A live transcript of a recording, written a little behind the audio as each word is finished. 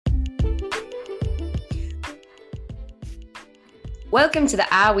Welcome to the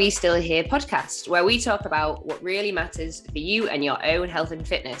Are We Still Here podcast, where we talk about what really matters for you and your own health and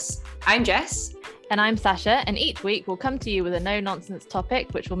fitness. I'm Jess. And I'm Sasha, and each week we'll come to you with a no-nonsense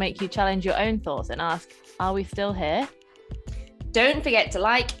topic which will make you challenge your own thoughts and ask, are we still here? Don't forget to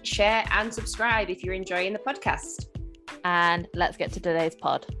like, share and subscribe if you're enjoying the podcast. And let's get to today's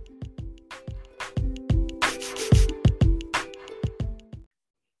pod.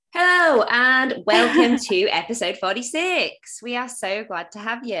 Hello and welcome to episode 46. We are so glad to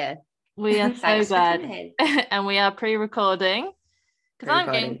have you. We are so glad. And we are pre-recording because I'm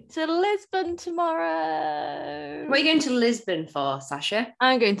going to Lisbon tomorrow. What are you going to Lisbon for, Sasha?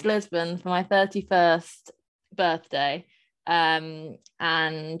 I'm going to Lisbon for my 31st birthday. And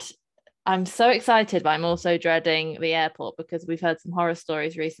I'm so excited, but I'm also dreading the airport because we've heard some horror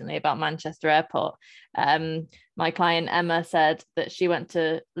stories recently about Manchester Airport. My client Emma said that she went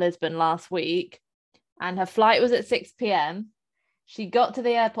to Lisbon last week and her flight was at 6 p.m. She got to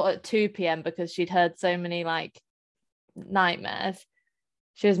the airport at 2 p.m. because she'd heard so many nightmares.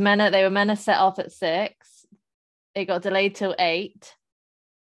 They were meant to set off at 6. It got delayed till 8.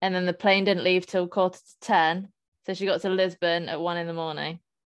 And then the plane didn't leave till 9:45. So she got to Lisbon at 1 a.m.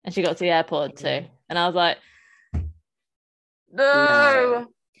 and she got to the airport at 2. And I was like, no.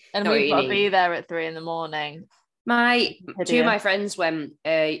 And we've got to be there at 3 a.m. Two of my friends when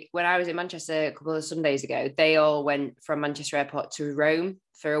I was in Manchester a couple of Sundays ago, they all went from Manchester Airport to Rome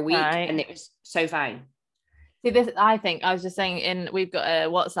for a week, and it was so fine. See, I was just saying, we've got a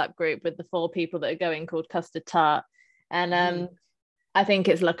WhatsApp group with the 4 people that are going called Custard Tart, and I think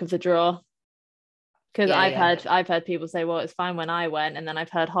it's luck of the draw. Because I've heard people say, well, it's fine when I went, and then I've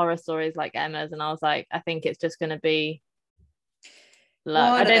heard horror stories like Emma's, and I was like, I think it's just going to be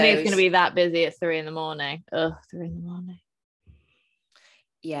luck. I don't think it's going to be that busy at 3 a.m. 3 a.m.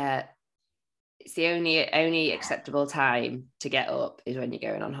 Yeah, it's the only acceptable time to get up is when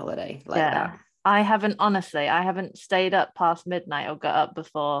you're going on holiday that. I haven't stayed up past midnight or got up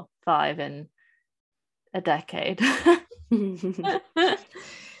before 5 in a decade.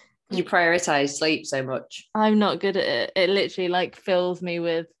 You prioritize sleep so much. I'm not good at it. It literally fills me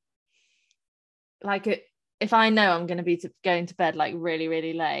with if I know I'm going to be going to bed really,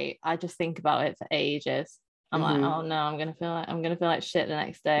 really late, I just think about it for ages. I'm like, oh no, I'm going to feel like shit the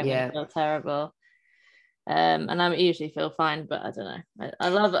next day. I'm going to feel terrible. And I usually feel fine, but I don't know. I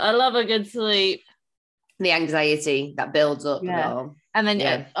love a good sleep. The anxiety that builds up. Yeah. And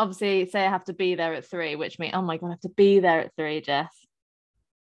then obviously say I have to be there at 3, which means, oh my God, I have to be there at 3, Jess.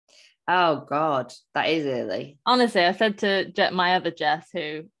 Oh God, that is early. Honestly, I said to my other Jess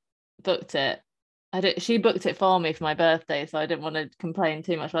who booked it, she booked it for me for my birthday, so I didn't want to complain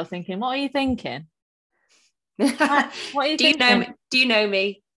too much. I was thinking, what are you thinking? What are you thinking? Do you know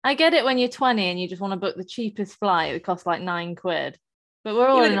me? I get it when you're 20 and you just want to book the cheapest flight. It costs £9, but we're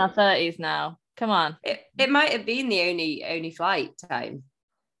all in our 30s now. Come on. It might have been the only flight time.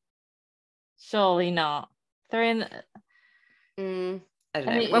 Surely not. I don't know.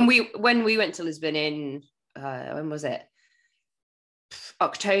 When we went to Lisbon in when was it?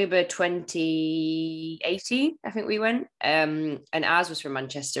 October 2018, I think we went. And ours was from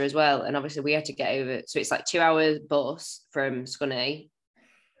Manchester as well. And obviously we had to get over. So it's 2 hours bus from Scunny.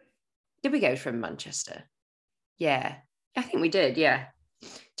 Did we go from Manchester? Yeah, I think we did. Yeah.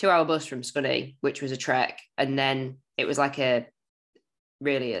 2 hour bus from Scunny, which was a trek. And then it was a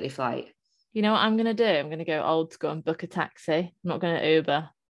really early flight. You know what I'm going to do? I'm going to go old school and book a taxi. I'm not going to Uber.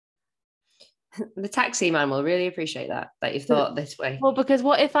 The taxi man will really appreciate that you've thought this way. Well, because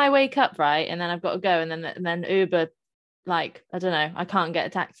what if I wake up, right, and then I've got to go, and then Uber, I don't know, I can't get a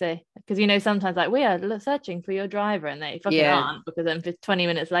taxi. Because, sometimes we are searching for your driver, and they fucking aren't, because then for 20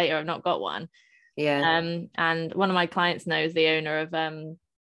 minutes later, I've not got one. Yeah. And one of my clients knows the owner of, they're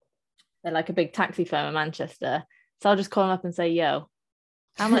a big taxi firm in Manchester. So I'll just call him up and say, yo,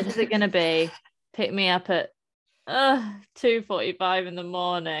 how much is it going to be? Pick me up at 2:45 in the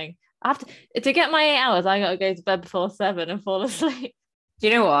morning. I have to get my 8 hours. I got to go to bed before 7 and fall asleep. Do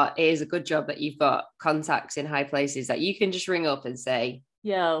you know what? It is a good job that you've got contacts in high places that you can just ring up and say,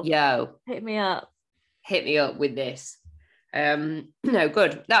 yo, hit me up with this. No,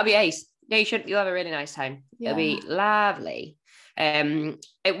 good. That'll be ace. No, you'll have a really nice time. Yeah. It'll be lovely.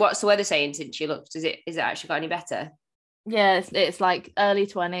 What's the weather saying since you looked? Is it actually got any better? Yeah, it's early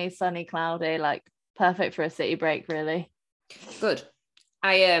 20s, sunny, cloudy, perfect for a city break, really. Good.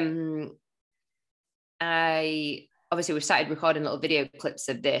 I obviously we've started recording little video clips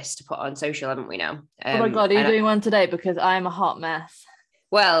of this to put on social, haven't we now? Oh my God, are you doing one today? Because I'm a hot mess.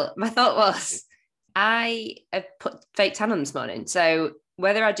 Well, my thought was I have put fake tan on this morning. So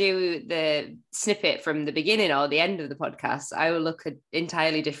whether I do the snippet from the beginning or the end of the podcast, I will look an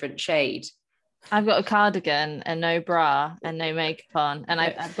entirely different shade. I've got a cardigan and no bra and no makeup on, and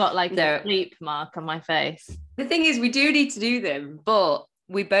I've got like a sleep mark on my face. The thing is, we do need to do them, but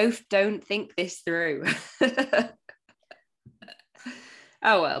we both don't think this through.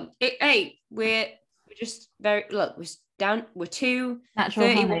 Oh well. We're just we're two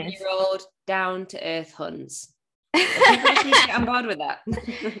 31-year-old down to earth Huns. People just need to get on board with that.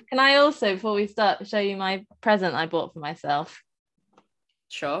 Can I also, before we start, show you my present I bought for myself?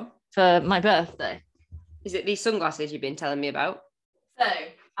 Sure. For my birthday. Is it these sunglasses you've been telling me about? So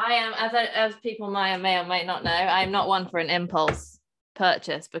I am, as people may or may not know, I am not one for an impulse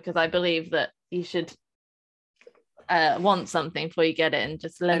purchase, because I believe that you should want something before you get it and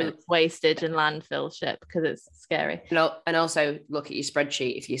just limit wastage and landfill shit, because it's scary. And also look at your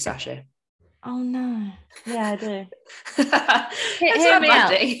spreadsheet if you Sasha. Oh no. Yeah, I do. Hear me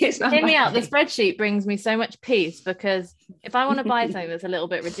out. The spreadsheet brings me so much peace, because if I want to buy something that's a little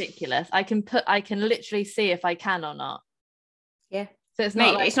bit ridiculous, I can literally see if I can or not. Yeah. So it's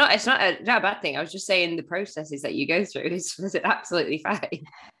not it's not a bad thing. I was just saying the processes that you go through is absolutely fine.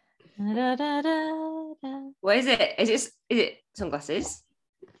 What is it? Is it sunglasses?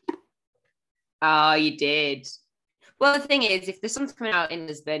 Oh, you did. Well, the thing is, if the sun's coming out in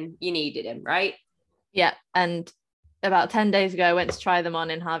Lisbon, you needed them, right? Yeah. And about 10 days ago, I went to try them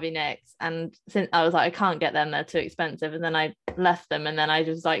on in Harvey Nicks. And since I was like, I can't get them, they're too expensive. And then I left them. And then I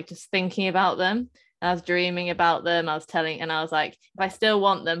was like, just thinking about them. I was dreaming about them. I was like, if I still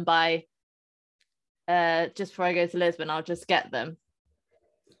want them by just before I go to Lisbon, I'll just get them.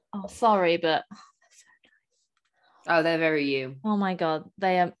 Oh, sorry, but they're so nice. Oh, they're very you. Oh my God.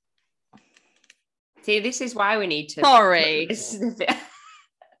 They are. See, this is why we need to. Sorry. This is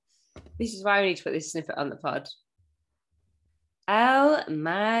why we need to put this snippet on the pod. Oh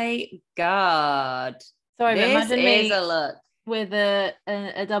my God. Sorry, this but imagine is me a look. With a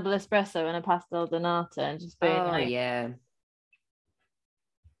double espresso and a pastel donata and just being yeah.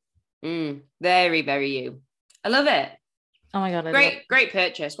 Very, very you. I love it. Oh my God. Great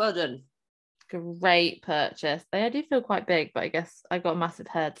purchase. Well done. Great purchase. They do feel quite big, but I guess I've got a massive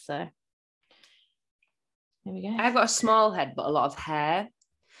head, so here we go. I've got a small head, but a lot of hair.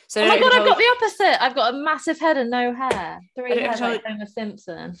 So oh my God, I've got the opposite. I've got a massive head and no hair. 3 hairs like Homer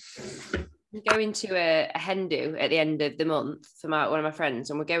Simpson. We're going to a hen do at the end of the month for one of my friends,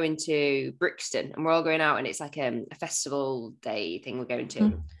 and we're going to Brixton, and we're all going out, and it's like a festival day thing we're going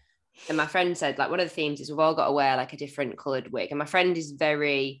to. And my friend said, like, one of the themes is we've all got to wear like a different coloured wig. And my friend is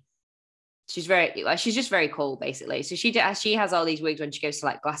she's just very cool, basically. So she has all these wigs when she goes to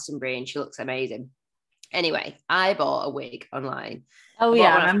like Glastonbury, and she looks amazing. Anyway, I bought a wig online. Oh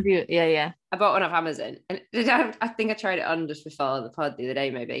yeah, I remember you. Yeah. I bought one off Amazon, and I think I tried it on just before the pod the other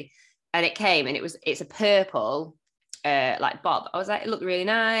day, maybe. And it came, and it's a purple, like bob. I was like, it looked really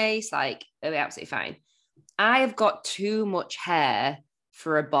nice, like it'll be absolutely fine. I have got too much hair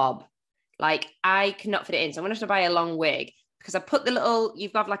for a bob. Like I cannot fit it in, so I'm gonna have to buy a long wig, because I put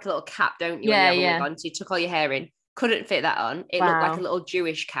you've got like a little cap, don't you? Yeah, when you have a wig on, so you tuck all your hair in. Couldn't fit that on. It looked like a little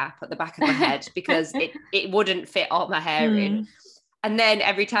Jewish cap at the back of my head because it wouldn't fit all my hair in. And then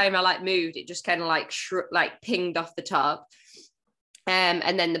every time I like moved, it just kind of like pinged off the top.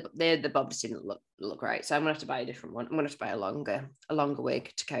 And then the bob just didn't look right. So I'm gonna have to buy a different one. I'm gonna have to buy a longer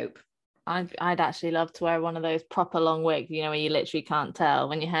wig to cope. I'd actually love to wear one of those proper long wigs, you know, where you literally can't tell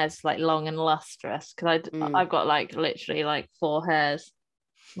when your hair's like long and lustrous. Because I've got like literally like 4 hairs.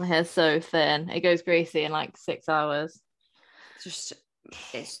 My hair's so thin, it goes greasy in like 6 hours. I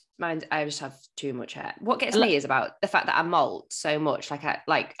just have too much hair. What gets me is about the fact that I molt so much.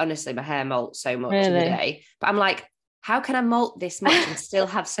 Like honestly, my hair molts so much in the day. But I'm like, how can I molt this much and still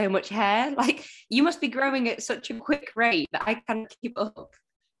have so much hair? Like, you must be growing at such a quick rate that I can't keep up.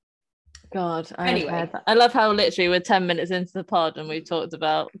 God. Anyway, I love how literally we're 10 minutes into the pod and we've talked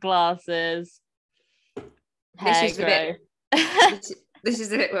about glasses, hair grow. This is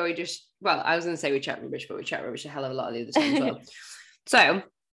the bit where I was going to say we chat rubbish, but we chat rubbish a hell of a lot of the other time as well. So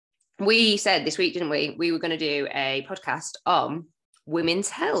we said this week, didn't we? We were going to do a podcast on women's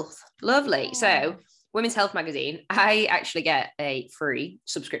health. Lovely. Oh. So Women's Health magazine, I actually get a free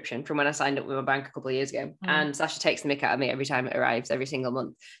subscription from when I signed up with my bank a couple of years ago. And Sasha takes the mick out of me every time it arrives, every single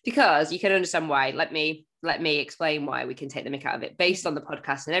month, because you can understand why. Let me explain why we can take the mick out of it based on the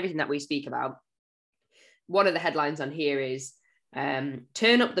podcast and everything that we speak about. One of the headlines on here is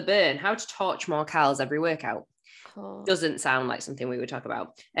turn up the burn, how to torch more calories every workout. Cool. Doesn't sound like something we would talk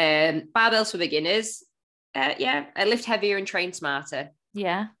about. Barbells for beginners. Lift heavier and train smarter.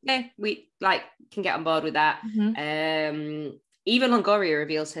 Yeah, we can get on board with that. Eat Eva Longoria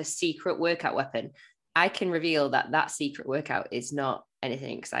reveals her secret workout weapon. I can reveal that secret workout is not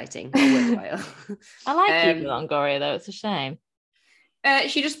anything exciting or worthwhile. I like Eva Longoria though. It's a shame.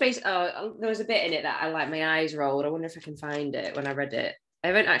 She just basically, there was a bit in it that I like, my eyes rolled. I wonder if I can find it when I read it. I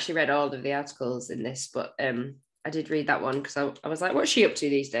haven't actually read all of the articles in this, but I did read that one because I was like, what's she up to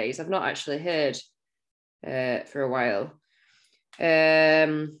these days? I've not actually heard for a while.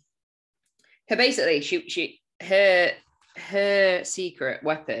 Her basically, her secret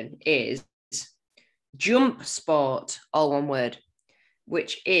weapon is jump sport, all one word,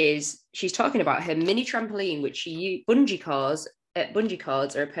 which is, she's talking about her mini trampoline, which she bungee cords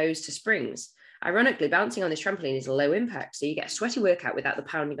are opposed to springs. Ironically, bouncing on this trampoline is low impact, so you get a sweaty workout without the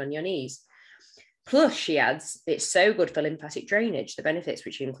pounding on your knees. Plus, she adds, it's so good for lymphatic drainage, the benefits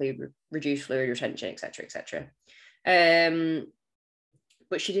which include reduced fluid retention, etc., etc.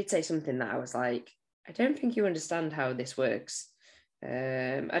 But she did say something that I was like, I don't think you understand how this works. I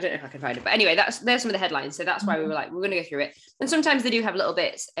don't know if I can find it, but anyway, there's some of the headlines. So that's why we were like, we're going to go through it. And sometimes they do have little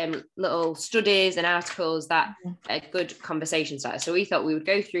bits, little studies and articles that are good conversation starters. So we thought we would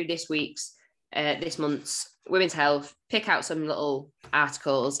go through this month's women's health, pick out some little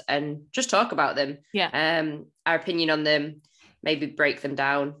articles and just talk about them. Our opinion on them, maybe break them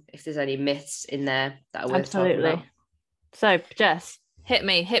down if there's any myths in there that are worth talking about. So Jess, hit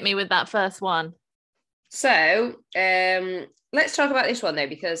me with that first one. So let's talk about this one though,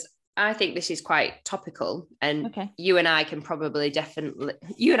 because I think this is quite topical, and you and I can probably definitely,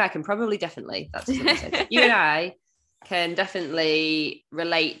 that's what I said. You and I can definitely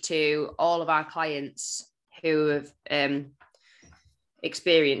relate to all of our clients who have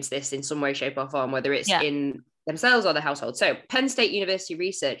experienced this in some way, shape or form, whether it's in themselves or their household. So Penn State University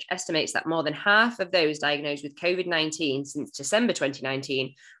research estimates that more than half of those diagnosed with COVID-19 since December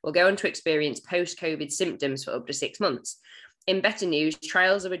 2019 will go on to experience post-COVID symptoms for up to 6 months. In better news,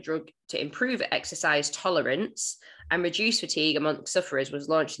 trials of a drug to improve exercise tolerance and reduce fatigue among sufferers was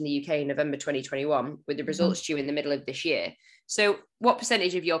launched in the UK in November 2021, with the results due in the middle of this year. So what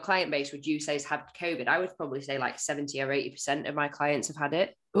percentage of your client base would you say has had COVID? I would probably say like 70 or 80% of my clients have had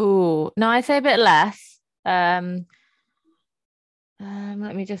it. Oh, no, I'd say a bit less. Let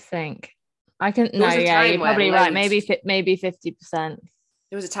me just think. You're probably right. Maybe 50%.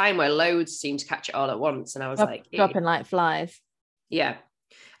 There was a time where loads seemed to catch it all at once, and I was dropping like flies. Yeah.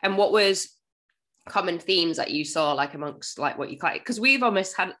 And what was common themes that you saw, like amongst like what you client? Because we've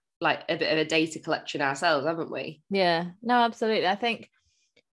almost had like a bit of a data collection ourselves, haven't we? Yeah. No, absolutely. I think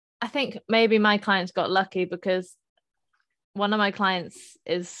maybe my clients got lucky because one of my clients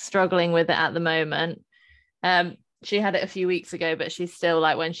is struggling with it at the moment. She had it a few weeks ago, but she's still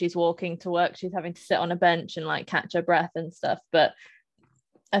like, when she's walking to work, she's having to sit on a bench and like catch her breath and stuff. But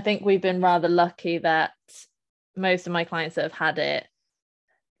I think we've been rather lucky that most of my clients that have had it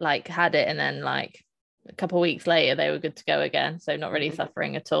and then like a couple of weeks later they were good to go again, so not really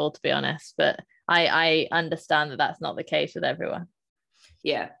suffering at all, to be honest. But I understand that that's not the case with everyone.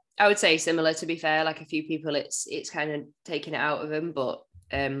 I would say similar, to be fair. Like a few people it's kind of taken it out of them, but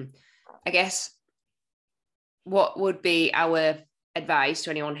I guess what would be our advice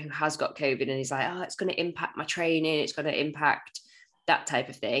to anyone who has got COVID and is like, oh, it's going to impact my training, it's going to impact that type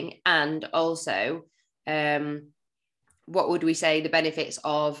of thing? And also what would we say the benefits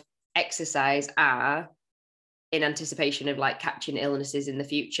of exercise are in anticipation of like catching illnesses in the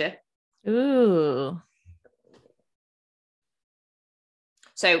future? Ooh.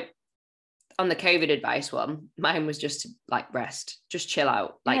 So on the COVID advice one, mine was just to like rest, just chill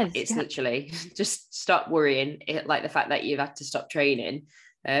out. Like literally just stop worrying, like the fact that you've had to stop training.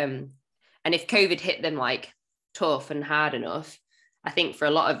 And if COVID hit them like tough and hard enough, I think for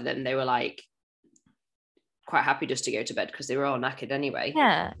a lot of them, they were like quite happy just to go to bed because they were all knackered anyway.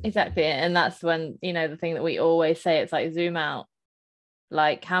 Yeah, exactly. And that's when, the thing that we always say, it's like zoom out.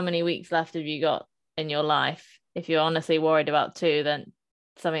 Like, how many weeks left have you got in your life? If you're honestly worried about 2, then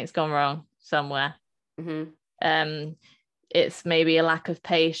something's gone wrong somewhere. It's maybe a lack of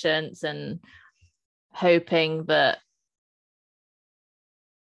patience and hoping that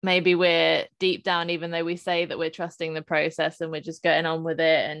maybe we're deep down, even though we say that we're trusting the process and we're just getting on with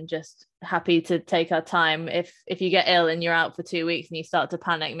it and just happy to take our time. If you get ill and you're out for 2 weeks and you start to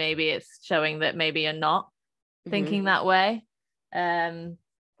panic, maybe it's showing that maybe you're not thinking that way.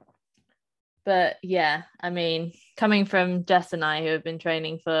 But yeah, I mean, coming from Jess and I, who have been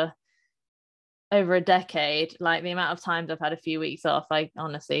training for over a decade, like the amount of times I've had a few weeks off, I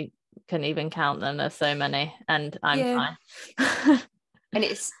honestly couldn't even count them. There's so many, and I'm fine. And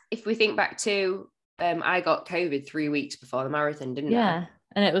it's, if we think back to I got COVID 3 weeks before the marathon, didn't I? Yeah.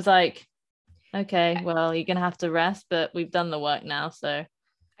 And it was like Okay, well, you're gonna have to rest, but we've done the work now, so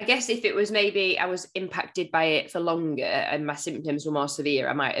I guess if it was maybe I was impacted by it for longer and my symptoms were more severe,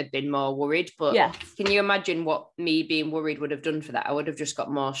 I might have been more worried. But yeah, can you imagine what me being worried would have done for that? I would have just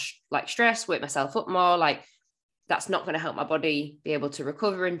got more like stress, worked myself up more. Like that's not going to help my body be able to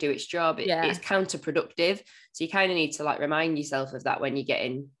recover and do its job. It's counterproductive. So you kind of need to like remind yourself of that when you're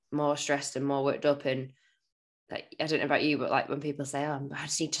getting more stressed and more worked up. And like, I don't know about you, but like when people say, "Oh, I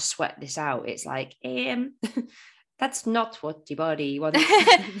just need to sweat this out," it's like, that's not what your body wants.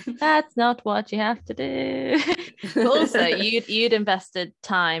 That's not what you have to do. But also, you'd invested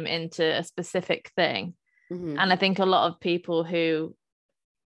time into a specific thing, and I think a lot of people who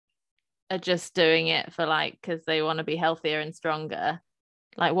are just doing it for like because they want to be healthier and stronger,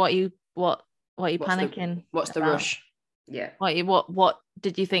 like what are you panicking? What's the rush? Yeah. What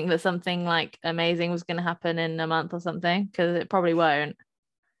did you think that something like amazing was going to happen in a month or something? Because it probably won't.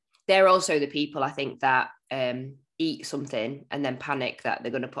 They're also the people I think that eat something and then panic that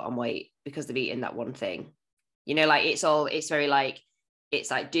they're going to put on weight because they've eaten that one thing. You know, like it's very like,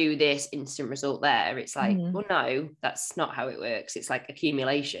 it's like do this instant result there. It's like, well, no, that's not how it works. It's like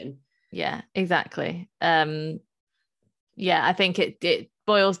accumulation. Yeah, exactly. Yeah, I think it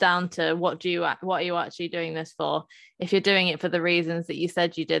boils down to what are you actually doing this for? If you're doing it for the reasons that you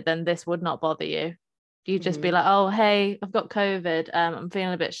said you did, then this would not bother you. You just be like, oh, hey, I've got COVID. I'm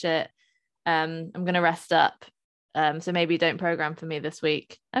feeling a bit shit. I'm gonna rest up. So maybe don't program for me this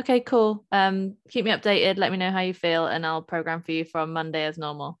week. Okay, cool. Keep me updated. Let me know how you feel, and I'll program for you from Monday as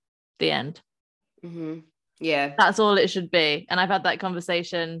normal. The end. Yeah, that's all it should be. And I've had that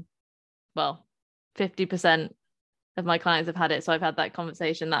conversation. Well, 50% of my clients have had it, so I've had that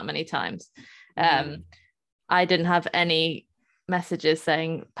conversation that many times. I didn't have any messages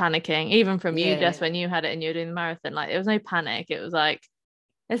saying panicking, even from you, Jess, when you had it and you were doing the marathon. Like, there was no panic. It was like,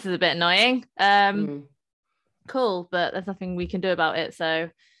 this is a bit annoying. Cool, but there's nothing we can do about it, so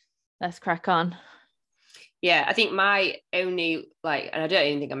let's crack on. Yeah, I think my only and I don't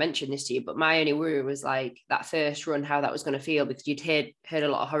even think I mentioned this to you, but my only worry was like that first run, how that was going to feel, because you'd heard a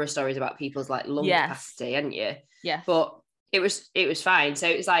lot of horror stories about people's like lung capacity, hadn't you? Yeah. But it was fine. So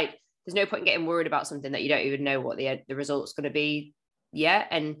it's like there's no point in getting worried about something that you don't even know what the result's going to be yet.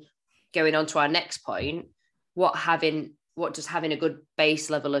 And going on to our next point, what does having a good base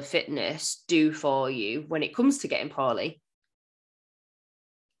level of fitness do for you when it comes to getting poorly?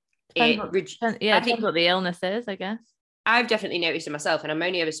 Depends what the illness is, I guess. I've definitely noticed it myself, and I'm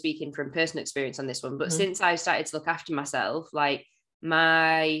only ever speaking from personal experience on this one, but since I've started to look after myself, like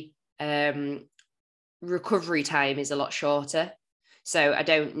my recovery time is a lot shorter. So I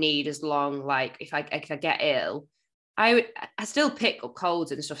don't need as long, like if I get ill, I still pick up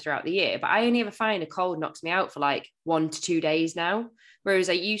colds and stuff throughout the year, but I only ever find a cold knocks me out for like 1 to 2 days now. Whereas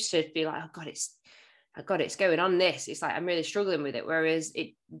I used to be like, oh God, it's going on this. It's like, I'm really struggling with it. Whereas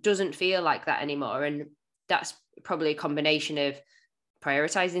it doesn't feel like that anymore. And that's probably a combination of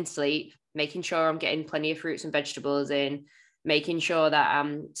prioritizing sleep, making sure I'm getting plenty of fruits and vegetables in, making sure that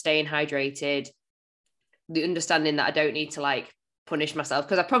I'm staying hydrated, the understanding that I don't need to like punish myself,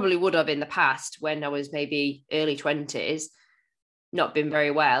 because I probably would have in the past when I was maybe early 20s, not been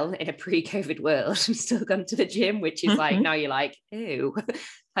very well in a pre-COVID world and still gone to the gym, which is like, now you're like, ew,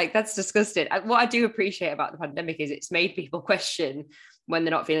 like that's disgusting. What I do appreciate about the pandemic is it's made people question when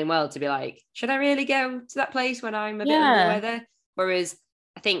they're not feeling well to be like, should I really go to that place when I'm a bit under the weather? Whereas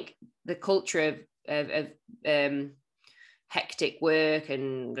I think the culture of hectic work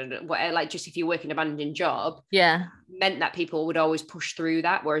and what, like just if you work in an abandoned job, meant that people would always push through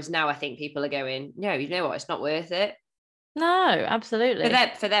that. Whereas now I think people are going, no, you know what, it's not worth it. No, absolutely.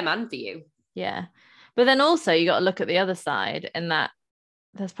 For them and for you. Yeah. But then also you got to look at the other side, and that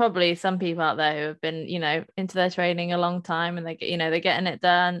there's probably some people out there who have been, into their training a long time, and they're getting it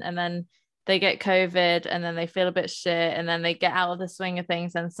done, and then they get COVID, and then they feel a bit shit, and then they get out of the swing of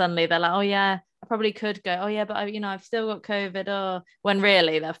things, and suddenly they're like, oh yeah, I probably could go. Oh yeah, but I've still got COVID. Oh, when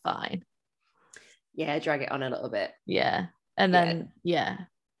really they're fine. Yeah, drag it on a little bit. Yeah. And then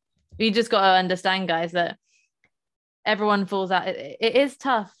you just got to understand, guys, that everyone falls out. It is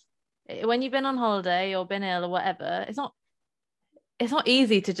tough when you've been on holiday or been ill or whatever. It's not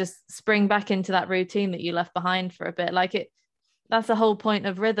easy to just spring back into that routine that you left behind for a bit. Like that's the whole point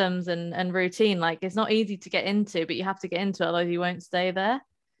of rhythms and routine. Like it's not easy to get into, but you have to get into it, otherwise you won't stay there.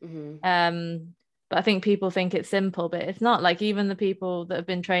 But I think people think it's simple, but it's not. Like even the people that have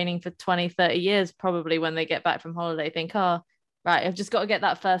been training for 20, 30 years, probably when they get back from holiday think, oh, right, I've just got to get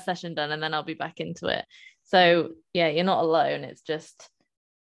that first session done and then I'll be back into it. So yeah, you're not alone. It's just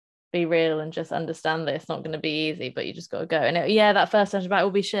be real and just understand that it's not going to be easy, but you just got to go. And that first session back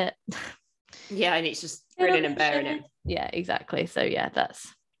will be shit. Yeah, and it's just grinning and bearing it. Yeah, exactly. So yeah,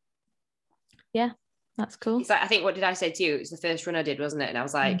 that's cool. It's like, I think, what did I say to you? It was the first run I did, wasn't it? And I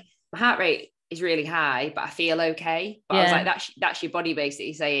was like, my heart rate is really high, but I feel okay. But I was like, that's your body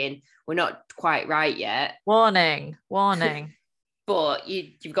basically saying we're not quite right yet. Warning. But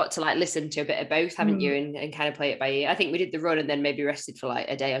you've got to like listen to a bit of both, haven't you? And kind of play it by ear. I think we did the run and then maybe rested for like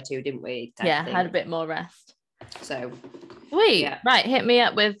a day or two, didn't we? Yeah, had a bit more rest. So sweet. Yeah. Right, hit me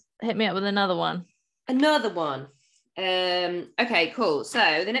up with another one. Okay, cool.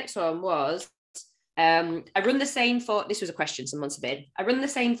 So the next one was I run the same this was a question some months ago. I run the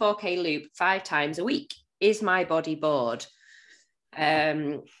same 4K loop 5 times a week. Is my body bored?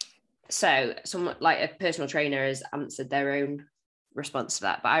 So someone like a personal trainer has answered their own response to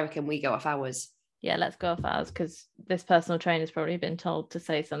that, but I reckon we go off ours. Yeah, let's go off ours, because this personal trainer's probably been told to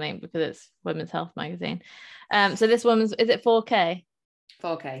say something because it's Women's Health magazine. So this woman's, is it 4K?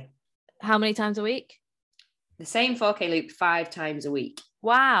 4K. How many times a week? The same 4K loop 5 times a week.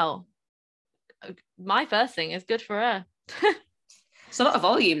 Wow. My first thing is good for her. It's a lot of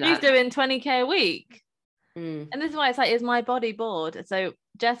volume. She's doing 20K a week. And this is why it's like, is my body bored? So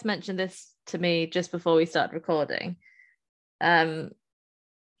Jess mentioned this to me just before we started recording.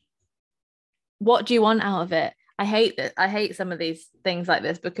 What do you want out of it? I hate some of these things like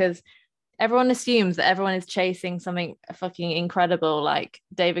this, because everyone assumes that everyone is chasing something fucking incredible, like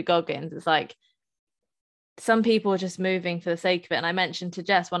David Goggins. It's like some people are just moving for the sake of it. And I mentioned to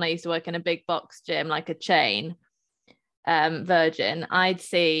Jess, when I used to work in a big box gym, like a chain, Virgin, I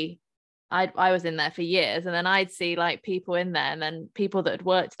was in there for years, and then I'd see like people in there, and then people that had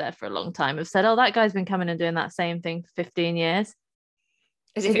worked there for a long time have said, oh, that guy's been coming and doing that same thing for 15 years.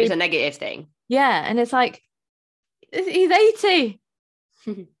 As if it was a negative thing. Yeah. And it's like, he's 80.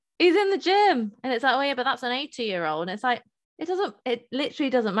 He's in the gym. And it's like, oh yeah, but that's an 80-year-old. And it's like, it literally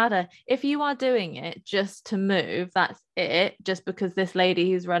doesn't matter. If you are doing it just to move, that's it. Just because this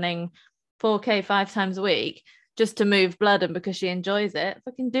lady who's running 4K 5 times a week, just to move blood, and because she enjoys it,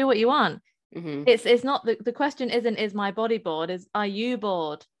 fucking do what you want. It's not, the question isn't, is my body bored? Is, are you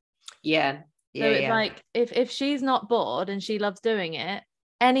bored? Yeah. So it's like, if she's not bored and she loves doing it,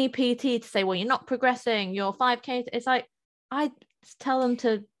 any PT to say, well, you're not progressing, you're 5K, it's like, I tell them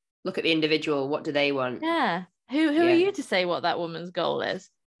to look at the individual. What do they want? Yeah. Who are you to say what that woman's goal is?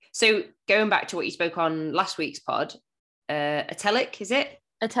 So going back to what you spoke on last week's pod, Atelic, is it?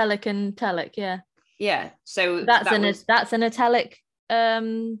 Atelic and Telic, yeah. Yeah. So that's an Atelic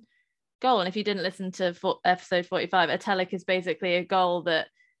goal. And if you didn't listen to episode 45, Atelic is basically a goal that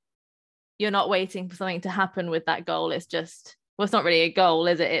you're not waiting for something to happen with that goal. It's just, well, it's not really a goal,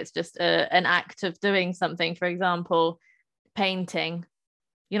 is it? It's just an act of doing something. For example, painting.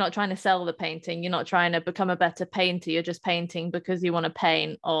 You're not trying to sell the painting. You're not trying to become a better painter. You're just painting because you want to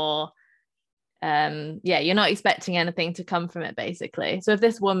paint, or you're not expecting anything to come from it, basically. So if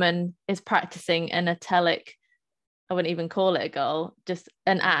this woman is practicing an Atelic, I wouldn't even call it a goal, just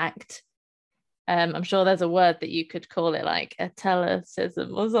an act. I'm sure there's a word that you could call it, like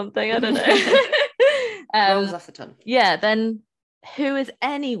Atelicism or something. I don't know. Rolls off the tongue. Yeah, then who is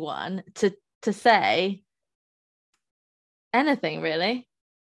anyone to say anything, really?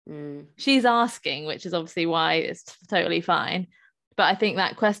 She's asking, which is obviously why it's totally fine. But I think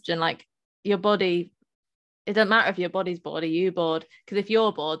that question, like, your body, it doesn't matter if your body's bored. Are you bored? Because if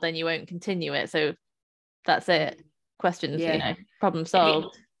you're bored, then you won't continue it. So that's it. Questions, problem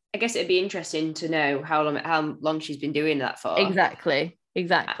solved. I guess it'd be interesting to know how long she's been doing that for. Exactly.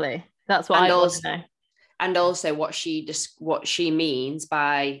 That's what I want to know. And also what she means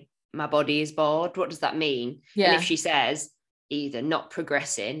by my body is bored. What does that mean? Yeah. And if she says either not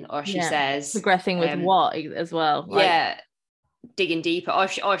progressing, or she says progressing with what as well. Digging deeper, or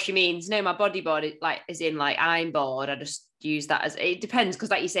if she means no, my body bored, like as in like I'm bored. I just use that as, it depends,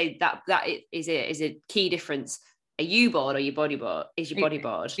 because like you say, that is a key difference. Are you bored or your body bored? Is your body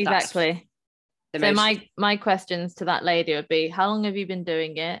bored? Exactly. So my questions to that lady would be, how long have you been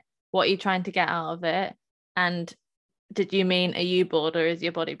doing it? What are you trying to get out of it? And did you mean, are you bored or is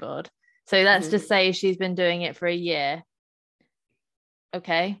your body bored? So let's just say she's been doing it for a year.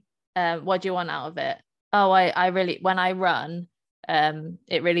 Okay. What do you want out of it? Oh, I really, when I run,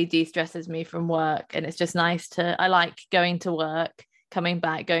 it really de-stresses me from work, and it's just nice I like going to work, coming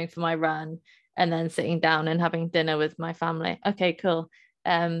back, going for my run, and then sitting down and having dinner with my family. Okay, cool.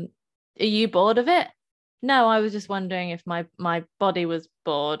 Are you bored of it? No, I was just wondering if my body was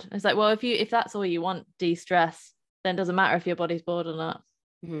bored. It's like, well, if that's all you want, de-stress, then it doesn't matter if your body's bored or not.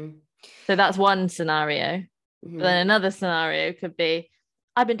 So that's one scenario. But then another scenario could be,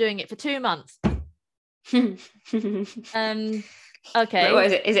 I've been doing it for 2 months. Okay. What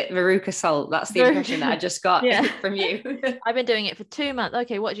is it? Is it Veruca Salt? That's the impression that I just got Yeah. from you. I've been doing it for 2 months.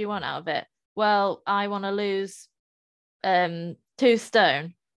 Okay, what do you want out of it? Well, I want to lose 2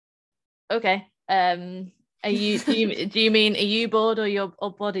 stone. Okay. Do you mean, are you bored, or your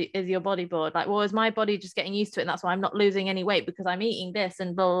body bored? Like, well, is my body just getting used to it, and that's why I'm not losing any weight because I'm eating this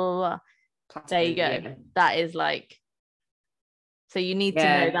and blah blah blah. There you go. Yeah. That is like, so you need to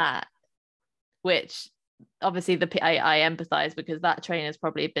know that, which obviously I empathize, because that trainer's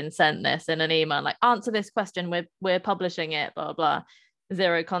probably been sent this in an email, like, answer this question, we're publishing it, blah blah,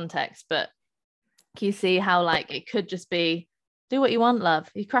 zero context. But you see how, like, it could just be, do what you want, love.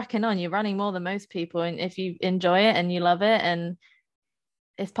 You're cracking on. You're running more than most people. And if you enjoy it and you love it and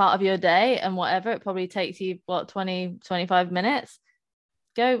it's part of your day and whatever, it probably takes you, 20-25 minutes.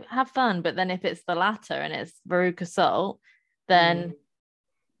 Go have fun. But then if it's the latter and it's Veruca Salt, then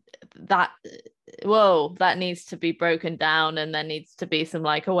that needs to be broken down, and there needs to be some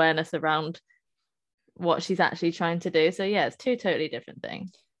like awareness around what she's actually trying to do. So yeah, it's 2 totally different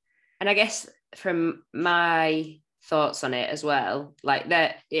things. And I guess from my thoughts on it as well, like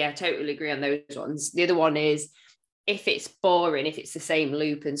that, I totally agree on those ones. The other one is, if it's boring, if it's the same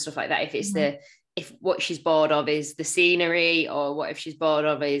loop and stuff like that, if it's if what she's bored of is the scenery, or what if she's bored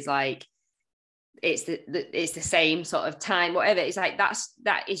of is like it's the same sort of time, whatever, it's like that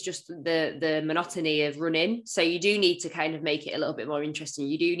is just the monotony of running. So you do need to kind of make it a little bit more interesting.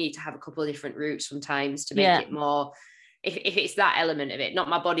 You do need to have a couple of different routes sometimes to make it more, if it's that element of it, not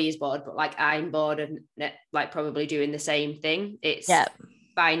my body is bored, but like I'm bored and like probably doing the same thing. It's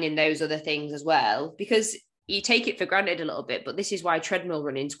finding those other things as well, because you take it for granted a little bit. But this is why treadmill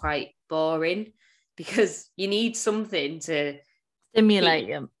running is quite boring, because you need something to stimulate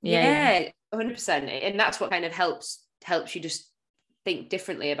you. 100%. And that's what kind of helps you just think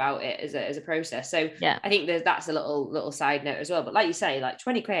differently about it as a process. So I think that's a little side note as well. But like you say, like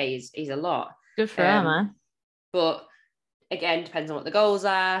 20k is a lot. Good for her, man. But again, depends on what the goals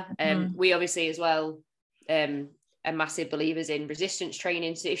are. We obviously as well are massive believers in resistance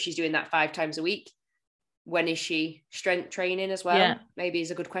training. So if she's doing that 5 times a week, when is she strength training as well? Maybe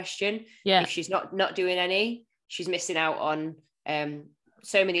is a good question. If she's not doing any, she's missing out on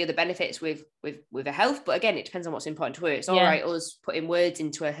so many other benefits with her health. But again, it depends on what's important to her. It's all right us putting words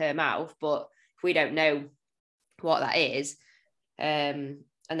into her mouth, but if we don't know what that is, and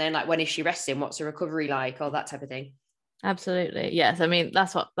then like, when is she resting, what's her recovery like, all that type of thing. Absolutely. Yes, I mean,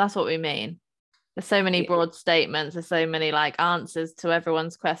 that's what we mean. There's so many broad statements, there's so many like answers to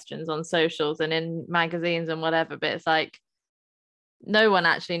everyone's questions on socials and in magazines and whatever, but it's like no one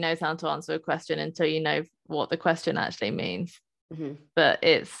actually knows how to answer a question until you know what the question actually means. But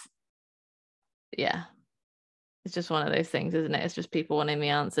it's just one of those things, isn't it? It's just people wanting the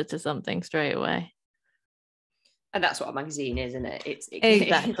answer to something straight away. And that's what a magazine is, isn't it?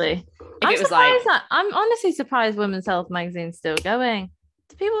 Exactly. I'm honestly surprised Women's Health magazine's still going.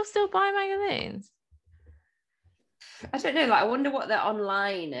 Do people still buy magazines? I don't know. Like, I wonder what their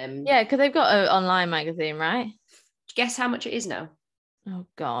online. Because they've got an online magazine, right? Guess how much it is now? Oh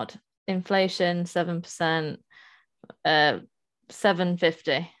God, inflation 7%.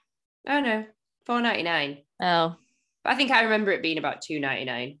 $7.50. Oh no, $4.99. Oh, but I think I remember it being about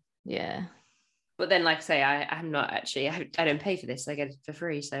 $2.99. Yeah. But then, like I say, I'm not actually. I don't pay for this. I get it for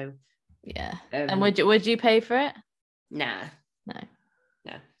free. So yeah. And would you pay for it? Nah.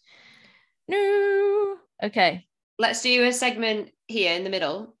 No. Okay. Let's do a segment here in the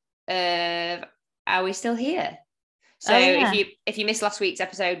middle of Are We Still Here? So if you missed last week's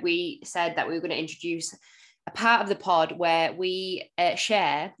episode, we said that we were going to introduce a part of the pod where we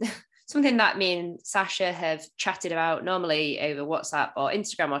share something that me and Sasha have chatted about normally over WhatsApp or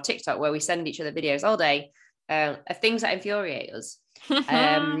Instagram or TikTok, where we send each other videos all day of things that infuriate us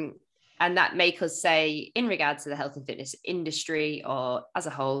and that make us say, in regards to the health and fitness industry or as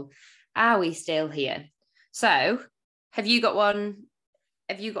a whole, are we still here? So have you got one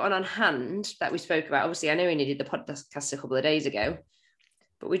on hand that we spoke about? Obviously, I know we only did the podcast a couple of days ago,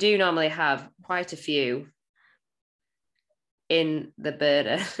 but we do normally have quite a few on the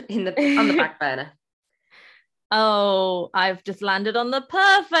back burner. Oh, I've just landed on the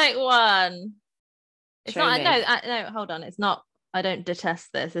perfect one. It's not. No, hold on. It's not. I don't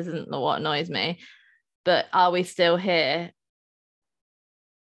detest this. This isn't what annoys me. But are we still here?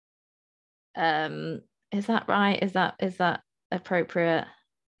 Is that right? Is that appropriate?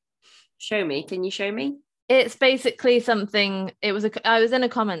 Show me. Can you show me? It's basically something. I was in a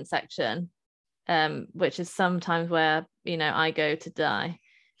comment section, which is sometimes where I go to die.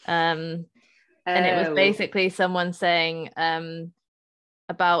 And it was basically someone saying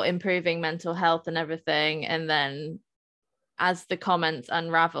about improving mental health and everything, and then as the comments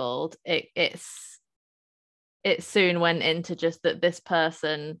unraveled, it soon went into just that this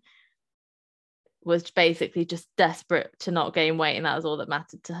person was basically just desperate to not gain weight, and that was all that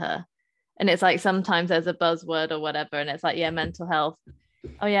mattered to her. And it's like sometimes there's a buzzword or whatever, and it's like, yeah, mental health.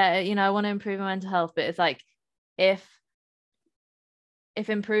 Oh yeah, you know, I want to improve my mental health, but it's like, if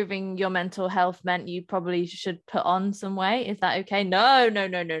improving your mental health meant you probably should put on some weight, is that okay? No.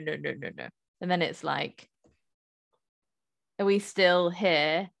 And then it's like, are we still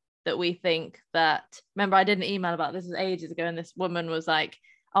here that we think that, remember I did an email about this ages ago, and this woman was like,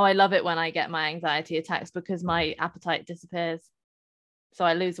 oh, I love it when I get my anxiety attacks because my appetite disappears, so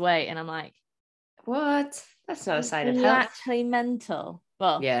I lose weight. And I'm like, what? That's not a sign of you're health. actually mental.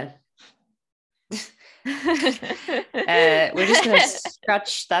 Well, yeah. We're just going to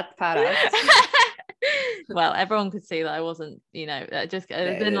scratch that part out. Well, everyone could see that I wasn't, you know, just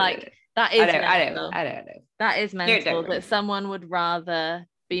been like, that is I don't know. That is mental, don't that someone would rather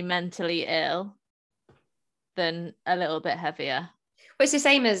be mentally ill than a little bit heavier. Well, it's the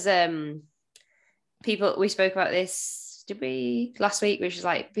same as people, we spoke about this, did we, last week, which is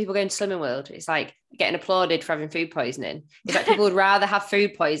like people going to Slimming World. It's like getting applauded for having food poisoning. It's like people would rather have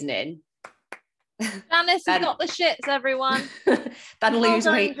food poisoning. Janice has got the shits, everyone. Than lose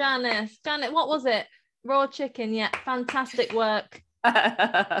weight. Janice, what was it? Raw chicken, yeah, fantastic work.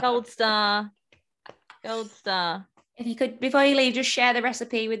 Gold star. If you could, before you leave, just share the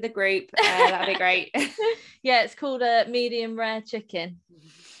recipe with the group. That'd be great. Yeah, it's called a medium rare chicken.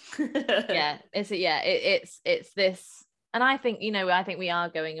 Yeah, it's this, and I think, you know, I think we are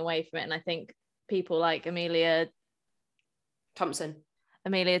going away from it, and I think people like Amelia Thompson.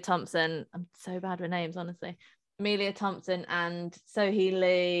 I'm so bad with names, honestly. Amelia Thompson and Sohee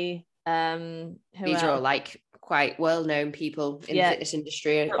Lee. These are all like quite well-known people in the fitness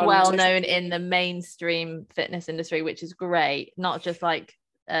industry. Well-known in the mainstream fitness industry, which is great. Not just like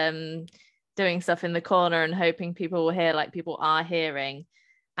doing stuff in the corner and hoping people will hear, like people are hearing.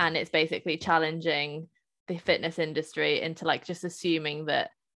 And it's basically challenging the fitness industry into like just assuming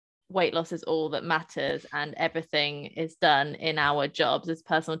that weight loss is all that matters, and everything is done in our jobs as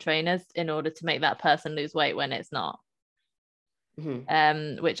personal trainers in order to make that person lose weight when it's not.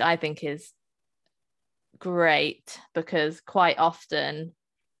 Which I think is great, because quite often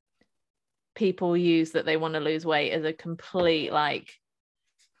people use that they want to lose weight as a complete, like,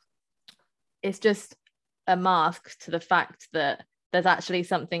 it's just a mask to the fact that there's actually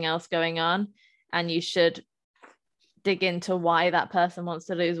something else going on, and you should dig into why that person wants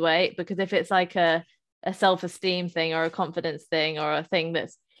to lose weight. Because if it's like a self-esteem thing or a confidence thing or a thing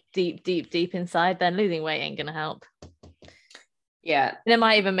that's deep inside, then losing weight ain't gonna help. Yeah, and it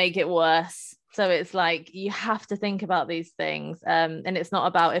might even make it worse. So it's like, you have to think about these things, and it's not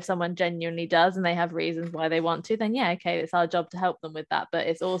about if someone genuinely does and they have reasons why they want to, then yeah, okay, it's our job to help them with that. But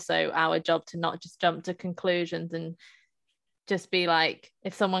it's also our job to not just jump to conclusions and just be like,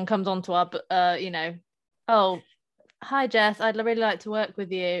 if someone comes onto our you know, oh, hi Jess, I'd really like to work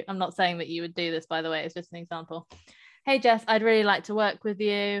with you. I'm not saying that you would do this, by the way, it's just an example. Hey Jess, I'd really like to work with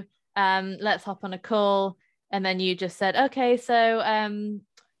you. Let's hop on a call. And then you just said, okay, so I'm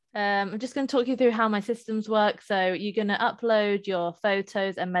just going to talk you through how my systems work. So you're going to upload your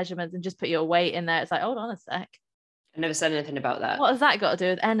photos and measurements and just put your weight in there. It's like, hold on a sec. I never said anything about that. What has that got to do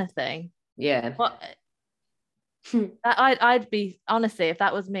with anything? Yeah. What? I'd be, honestly, if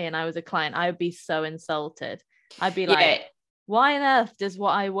that was me and I was a client, I would be so insulted. I'd be like, why on earth does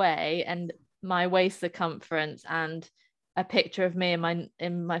what I weigh and my waist circumference and a picture of me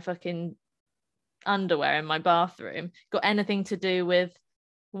in my fucking underwear in my bathroom got anything to do with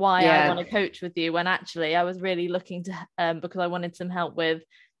why I want to coach with you, when actually I was really looking to because I wanted some help with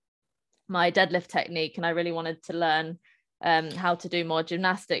my deadlift technique, and I really wanted to learn how to do more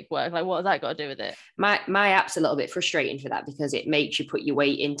gymnastic work. Like, what has that got to do with it? My app's a little bit frustrating for that, because it makes you put your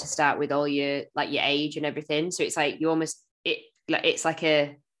weight in to start with, all your, like, your age and everything. So it's like it's like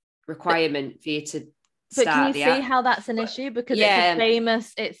a requirement for you to start. But can you see how that's an issue? Because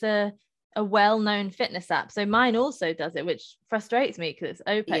it's a well-known fitness app. So mine also does it, which frustrates me because it's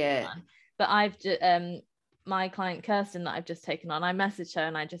OPEX one. But I've my client Kirsten that I've just taken on, I messaged her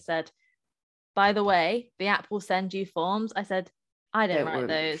and I just said, by the way, the app will send you forms. I said, I didn't write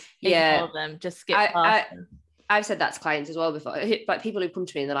those. Ignore them. Just skip past them. I've said that to clients as well before. Like, people who come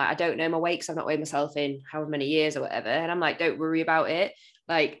to me and they're like, I don't know my weight because I've not weighed myself in however many years or whatever. And I'm like, don't worry about it.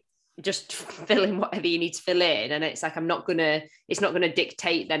 Like, just fill in whatever you need to fill in. And it's like, it's not gonna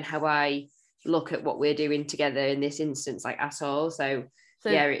dictate then how I look at what we're doing together in this instance, like, at all. So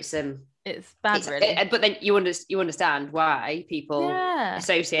yeah, it's bad, really. But then you understand why people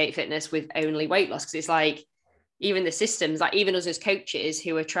associate fitness with only weight loss, because it's like, even the systems, like even us as coaches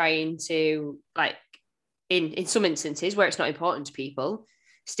who are trying to, like, in some instances where it's not important to people,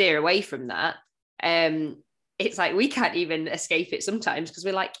 steer away from that. It's like we can't even escape it sometimes because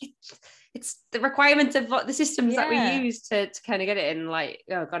we're like, it's the requirement of what the systems that we use to kind of get it in. Like,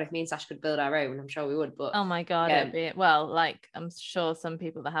 oh God, if me and Sash could build our own, I'm sure we would. But oh my God, it'd be, well, like I'm sure some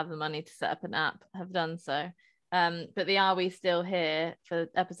people that have the money to set up an app have done so. But the Are We Still Here for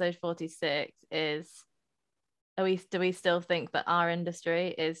episode 46 is, do we still think that our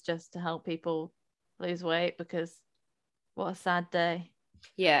industry is just to help people lose weight? Because what a sad day.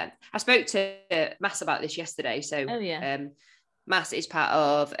 Yeah, I spoke to Mass about this yesterday. So Mass is part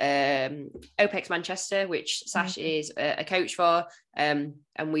of OPEX Manchester, which Sash is a coach for, and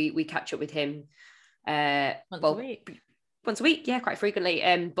we catch up with him once a week, yeah, quite frequently.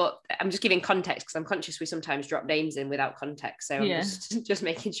 But I'm just giving context because I'm conscious we sometimes drop names in without context, so I'm just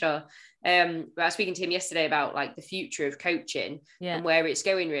making sure. But I was speaking to him yesterday about like the future of coaching and where it's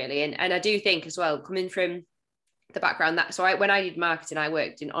going really, and I do think as well, coming from the background that, so when I did marketing, I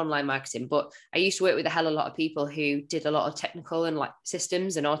worked in online marketing, but I used to work with a hell of a lot of people who did a lot of technical and like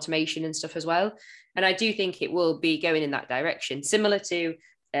systems and automation and stuff as well. And I do think it will be going in that direction, similar to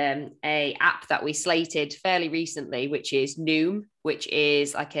a app that we slated fairly recently, which is Noom, which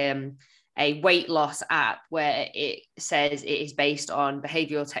is like a weight loss app where it says it is based on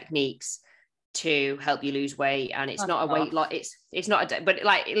behavioral techniques to help you lose weight, and it's not a weight loss, it's not a, but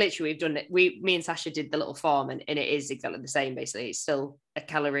like literally we've done it, me and Sasha did the little form, and it is exactly the same. Basically it's still a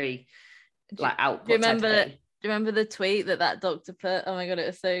calorie like output. Do you remember the tweet that doctor put? Oh my God, it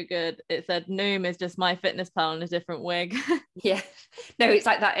was so good. It said Noom is just MyFitnessPal in a different wig. Yeah, no, it's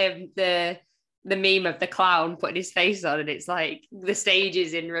like that the meme of the clown putting his face on, and it's like the stage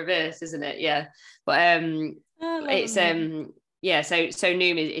is in reverse, isn't it? Yeah, but it's yeah, so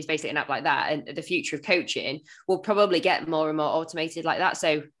Noom is basically an app like that, and the future of coaching will probably get more and more automated like that.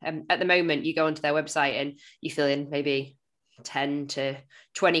 So at the moment, you go onto their website and you fill in maybe 10 to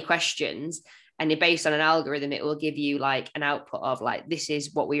 20 questions, and you're based on an algorithm, it will give you like an output of like, this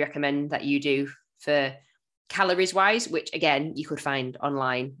is what we recommend that you do for calories wise, which again, you could find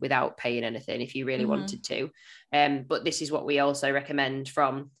online without paying anything if you really wanted to. But this is what we also recommend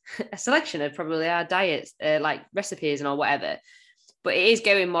from a selection of probably our diets, like recipes and or whatever. But it is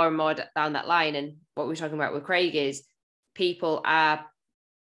going more and more down that line. And what we're talking about with Craig is people are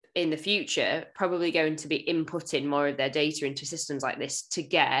in the future probably going to be inputting more of their data into systems like this to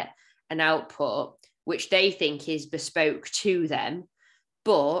get an output which they think is bespoke to them,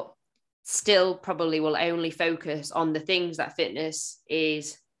 but still probably will only focus on the things that fitness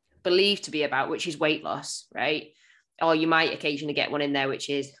is believed to be about, which is weight loss, right? Or you might occasionally get one in there which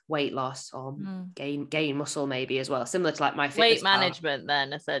is weight loss or gain muscle maybe as well, similar to like my weight management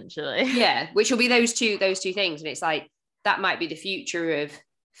then essentially. Yeah, which will be those two things. And it's like that might be the future of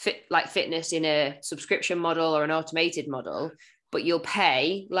fitness in a subscription model or an automated model, but you'll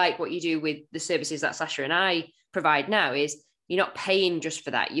pay like what you do with the services that Sasha and I provide now. Is you're not paying just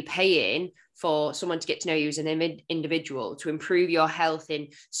for that. You're paying for someone to get to know you as an individual, to improve your health in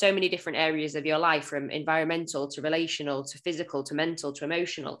so many different areas of your life, from environmental to relational to physical to mental to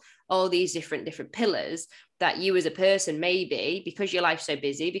emotional, all these different pillars that you as a person, maybe because your life's so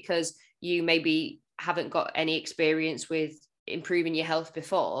busy, because you maybe haven't got any experience with improving your health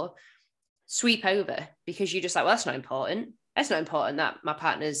before, sweep over because you're just like, well, that's not important. That's not important that my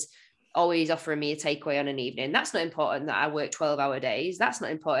partner's always offering me a takeaway on an evening. That's not important that I work 12-hour days. That's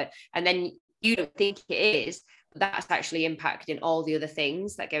not important. And then you don't think it is, but that's actually impacting all the other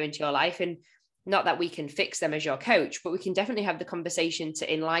things that go into your life. And not that we can fix them as your coach, but we can definitely have the conversation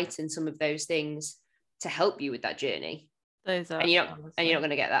to enlighten some of those things to help you with that journey. Those are, and you're not going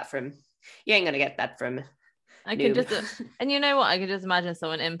to get that from, you ain't going to get that from I could just, and you know what, I could just imagine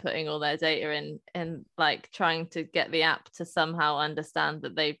someone inputting all their data in like trying to get the app to somehow understand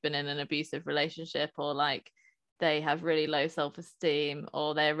that they've been in an abusive relationship, or like they have really low self-esteem,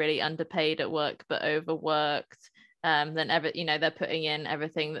 or they're really underpaid at work but overworked. Then they're putting in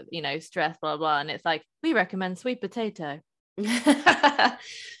everything that, stress, blah blah, and it's like, we recommend sweet potato.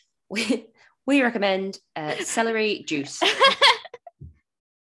 we recommend celery juice.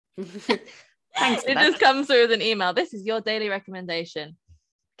 Thanks. It just comes through as an email. This is your daily recommendation: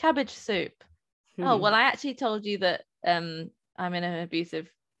 cabbage soup. Oh, well, I actually told you that I'm in an abusive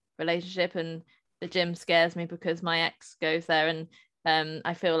relationship and the gym scares me because my ex goes there, and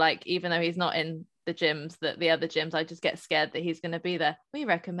I feel like even though he's not in the gyms, that the other gyms, I just get scared that he's going to be there. We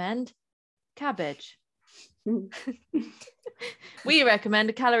recommend cabbage. We recommend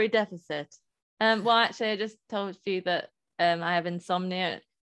a calorie deficit. Well, actually, I just told you that I have insomnia.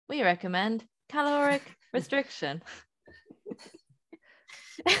 We recommend caloric restriction.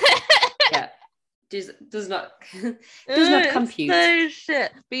 Yeah, does not compute. So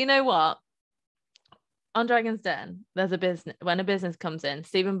shit. But you know what? On Dragon's Den, there's a business. When a business comes in,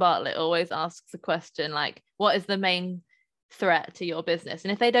 Stephen Bartlett always asks a question like, "What is the main threat to your business?"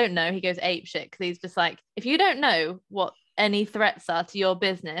 And if they don't know, he goes apeshit because he's just like, "If you don't know what any threats are to your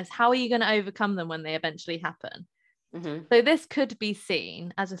business, how are you going to overcome them when they eventually happen?" Mm-hmm. So this could be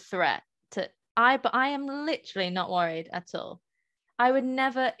seen as a threat to but I am literally not worried at all. I would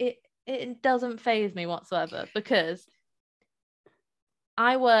never. It doesn't faze me whatsoever because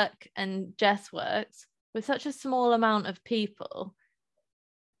I work and Jess works with such a small amount of people.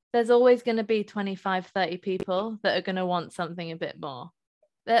 There's always going to be 25, 30 people that are going to want something a bit more.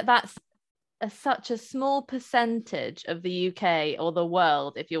 That's such a small percentage of the UK or the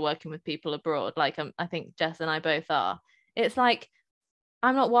world if you're working with people abroad, like I think Jess and I both are. It's like,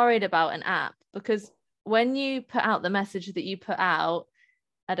 I'm not worried about an app because when you put out the message that you put out,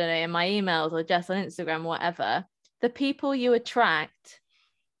 I don't know, in my emails or Jess on Instagram, whatever, the people you attract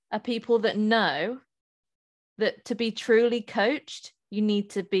are people that know that to be truly coached, you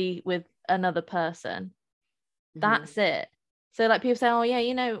need to be with another person. Mm-hmm. That's it. So like people say, oh yeah,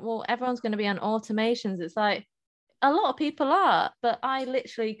 you know, well, everyone's going to be on automations. It's like a lot of people are, but I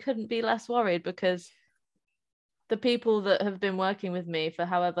literally couldn't be less worried because the people that have been working with me for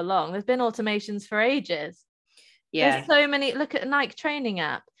however long, there's been automations for ages. Yeah. There's so many. Look at a Nike training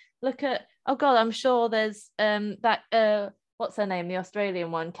app. Look at, oh God, I'm sure there's that what's her name? The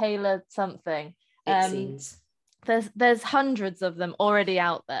Australian one, Kayla something. It seems. There's hundreds of them already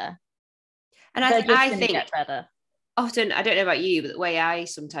out there. And I think get better. Often, I don't know about you, but the way I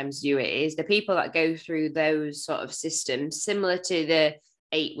sometimes do it is the people that go through those sort of systems, similar to the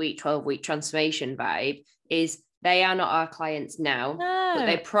 8-week, 12-week transformation vibe, is they are not our clients now, but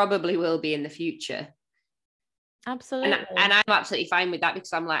they probably will be in the future. Absolutely. And I'm absolutely fine with that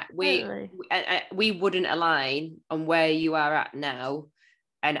because I'm like, we wouldn't align on where you are at now.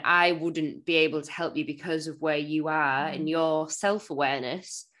 And I wouldn't be able to help you because of where you are and your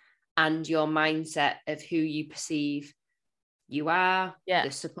self-awareness and your mindset of who you perceive you are,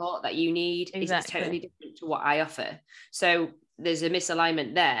 the support that you need is totally different to what I offer. So there's a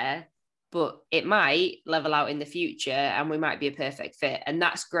misalignment there, but it might level out in the future and we might be a perfect fit. And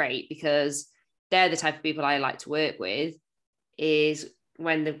that's great because they're the type of people I like to work with, is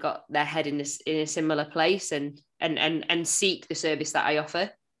when they've got their head in a similar place and seek the service that I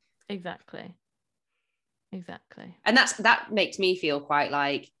offer. Exactly. And that makes me feel quite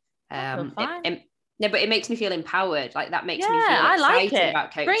like but it makes me feel empowered. Like that makes me feel excited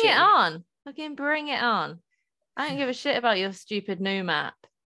about coaching. Bring it on. Fucking bring it on. I don't give a shit about your stupid new map,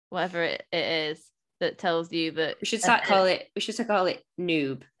 whatever it is that tells you that we should call it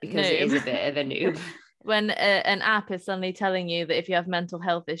noob because it is a bit of a noob. When an app is suddenly telling you that if you have mental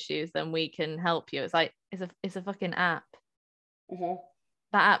health issues, then we can help you. It's like it's a fucking app. Mm-hmm.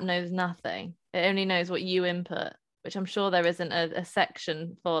 That app knows nothing. It only knows what you input, which I'm sure there isn't a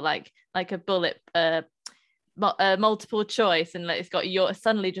section for like a bullet multiple choice, and it's got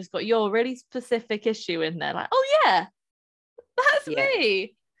suddenly just got your really specific issue in there. Like, oh yeah, that's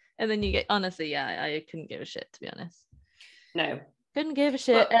me. And then you get, honestly, I couldn't give a shit, to be honest. No, couldn't give a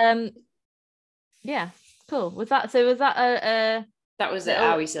shit. But, yeah, cool. Was that a that was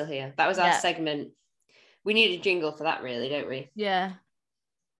Are We Still Here? That was our segment. We need a jingle for that, really, don't we? Yeah.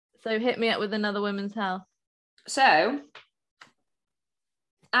 So hit me up with another women's health. So,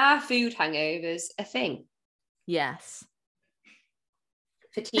 are food hangovers a thing? Yes.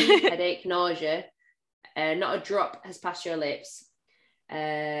 Fatigue, headache, nausea, not a drop has passed your lips.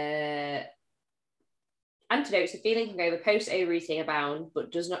 Antidotes to feeling hangover, post overeating abound,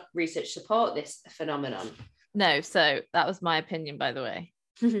 but does not research support this phenomenon? No, so that was my opinion, by the way.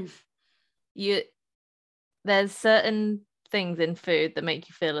 There's certain things in food that make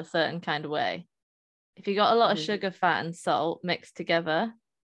you feel a certain kind of way. If you got a lot of sugar, fat, and salt mixed together,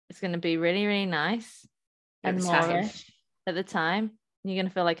 it's going to be really, really nice and moreish at the time. You're going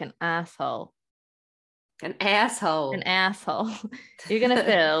to feel like an asshole. An asshole. You're going to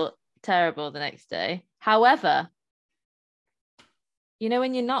feel terrible the next day. However, you know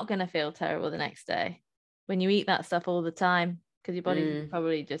when you're not going to feel terrible the next day? When you eat that stuff all the time, because your body's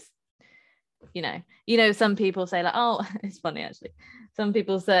probably just, you know, some people say like, oh, it's funny actually. Some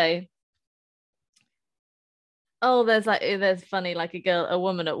people say, oh, there's funny, like a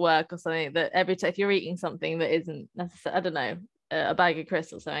woman at work or something, that every time if you're eating something that isn't necessarily, I don't know, a bag of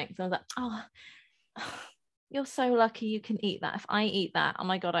crisps or something, someone's like, oh, you're so lucky you can eat that. If I eat that, oh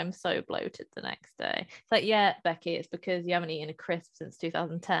my God, I'm so bloated the next day. It's like, yeah, Becky, it's because you haven't eaten a crisp since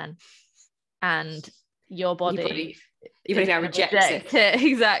 2010. And your body now rejects it.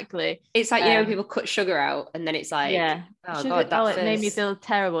 Exactly. It's like, you know, when people cut sugar out and then it's like, yeah, oh sugar, God, it made me feel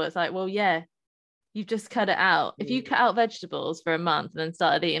terrible. It's like, well, yeah, you've just cut it out. If you cut out vegetables for a month and then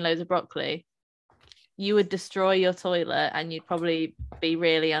started eating loads of broccoli, you would destroy your toilet and you'd probably be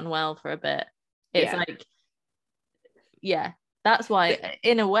really unwell for a bit. It's like, yeah, that's why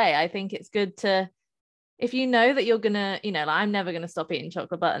in a way I think it's good to, if you know that you're gonna, you know, like I'm never gonna stop eating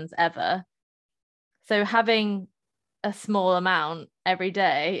chocolate buttons ever, so having a small amount every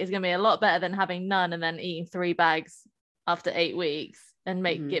day is gonna be a lot better than having none and then eating 3 bags after 8 weeks and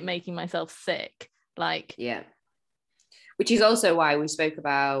making myself sick. Like, yeah, which is also why we spoke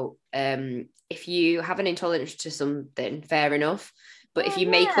about if you have an intolerance to something, fair enough, but if you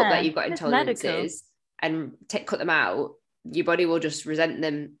make up that you've got intolerances and cut them out, your body will just resent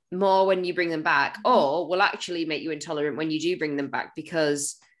them more when you bring them back, or will actually make you intolerant when you do bring them back,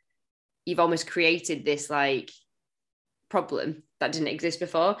 because you've almost created this like problem that didn't exist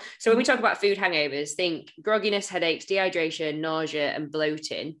before. So when we talk about food hangovers, think grogginess, headaches, dehydration, nausea, and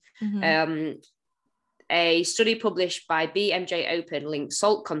bloating. A study published by BMJ Open linked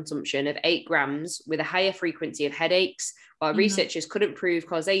salt consumption of 8 grams with a higher frequency of headaches, while researchers couldn't prove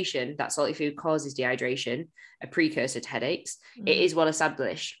causation that salty food causes dehydration, a precursor to headaches. It is well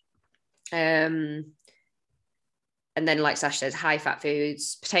established. And then, like Sash says, high-fat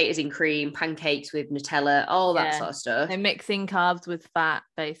foods, potatoes in cream, pancakes with Nutella, all that sort of stuff. They're mixing carbs with fat,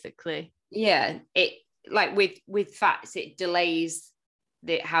 basically. Yeah, it like with fats, it delays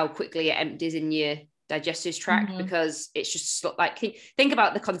how quickly it empties in your digestive tract, because it's just like, think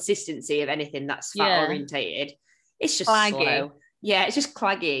about the consistency of anything that's fat orientated. It's just claggy. Slow. Yeah, it's just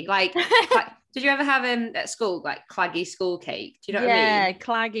claggy. Like, did you ever have at school like claggy school cake? Do you know what I mean? Yeah,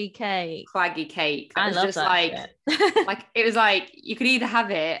 claggy cake. Claggy cake. That I was love just that like, shit. like it was like you could either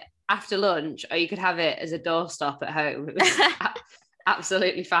have it after lunch or you could have it as a doorstop at home. It was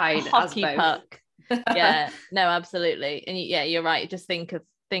absolutely fine. Hockey puck. Yeah, no, absolutely. And yeah, you're right. Just think of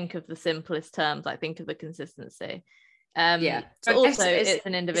the simplest terms, like think of the consistency. But also it's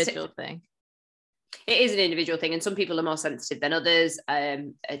an individual thing. It is an individual thing, and some people are more sensitive than others.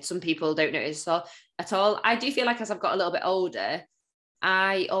 Some people don't notice at all. I do feel like as I've got a little bit older,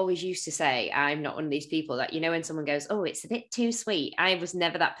 I always used to say I'm not one of these people that, you know, when someone goes, oh, it's a bit too sweet, I was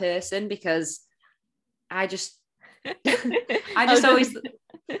never that person, because I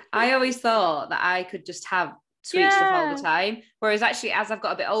always thought that I could just have sweet stuff all the time. Whereas actually, as I've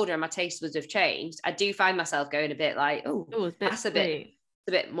got a bit older and my taste would have changed, I do find myself going a bit like, that's a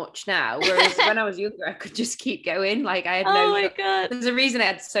bit much now. Whereas when I was younger, I could just keep going. Like I had God. There's a reason I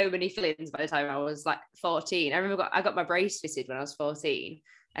had so many fillings by the time I was like 14. I remember I got my brace fitted when I was 14,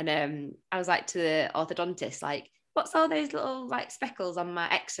 and I was like to the orthodontist, like, what's all those little like speckles on my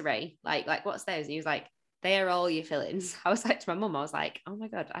x-ray? Like what's those? And he was like, they are all your fillings. I was like to my mum, I was like, oh my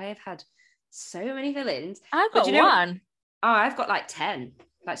God, I have had so many fillings. I've got one. Oh, I've got like 10,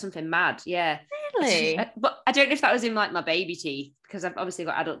 like something mad. Yeah. Really? But I don't know if that was in like my baby teeth, because I've obviously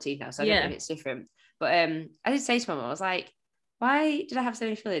got adult teeth now, so I don't know if it's different. But I did say to my mum, I was like, why did I have so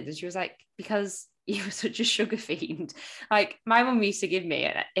many fillings? And she was like, because you were such a sugar fiend. Like my mum used to give me,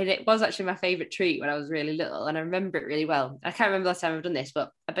 and it was actually my favorite treat when I was really little, and I remember it really well. I can't remember the last time I've done this,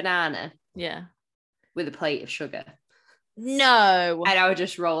 but a banana. Yeah. With a plate of sugar. No. And I would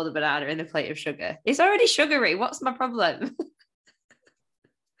just roll the banana in a plate of sugar. It's already sugary. What's my problem?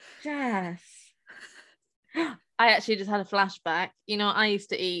 Yes. I actually just had a flashback. You know, I used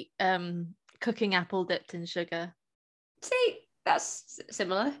to eat cooking apple dipped in sugar. See, that's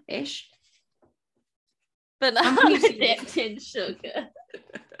similar-ish. But not dipped in sugar.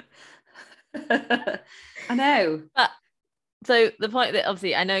 I know. But so the point that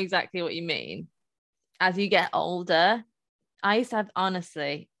obviously I know exactly what you mean. As you get older, I used to have,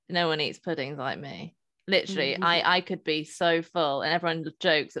 honestly, no one eats puddings like me. Literally, I could be so full, and everyone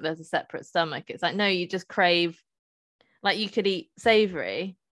jokes that there's a separate stomach. It's like, no, you just crave, like you could eat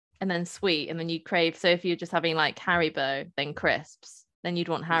savory and then sweet, and then you crave. So if you're just having like Haribo, then crisps, then you'd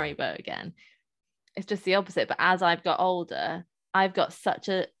want Haribo again. It's just the opposite. But as I've got older, I've got such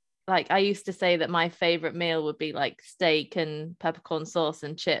a, like, I used to say that my favorite meal would be like steak and peppercorn sauce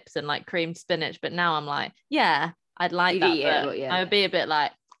and chips and like creamed spinach. But now I'm like, yeah, I'd like that. But I would be a bit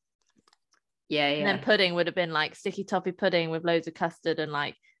like, yeah. And then pudding would have been like sticky toffee pudding with loads of custard and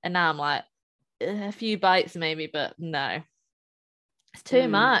now I'm like a few bites maybe, but no, it's too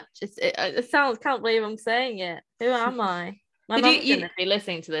much. It sounds, can't believe I'm saying it. Who am I? My mum's gonna be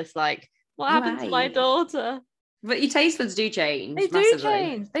listening to this like, what happened to my daughter? But your taste buds do change. They do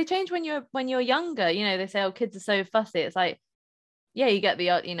change. They change when you're younger. You know, they say, oh, kids are so fussy. It's like, yeah, you get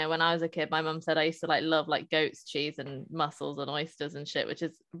the, you know, when I was a kid, my mum said I used to like love like goat's cheese and mussels and oysters and shit, which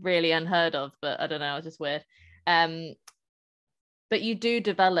is really unheard of, but I don't know, it's just weird. But you do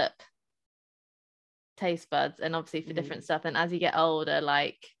develop taste buds, and obviously for different stuff, and as you get older,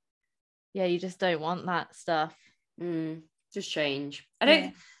 like, yeah, you just don't want that stuff. Just change. I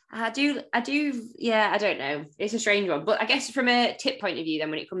don't know, it's a strange one, but I guess from a tip point of view, then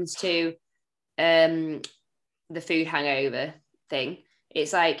when it comes to the food hangover thing,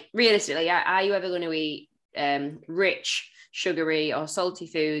 it's like, realistically, are you ever going to eat rich, sugary or salty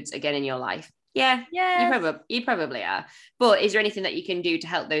foods again in your life? Yeah, you probably are. But is there anything that you can do to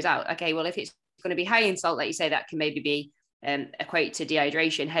help those out? Okay, well, if it's going to be high in salt, like you say, that can maybe be equate to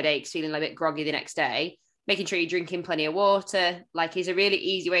dehydration, headaches, feeling a bit groggy the next day. Making sure you're drinking plenty of water, like, is a really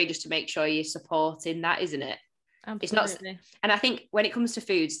easy way just to make sure you're supporting that, isn't it? Absolutely. It's not, and I think when it comes to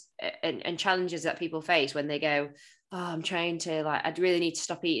foods and challenges that people face when they go, oh, I'm trying to, like, I'd really need to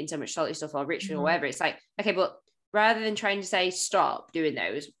stop eating so much salty stuff or rich food or whatever. It's like, okay, but rather than trying to say stop doing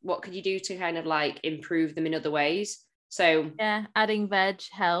those, what could you do to kind of like improve them in other ways? So yeah, adding veg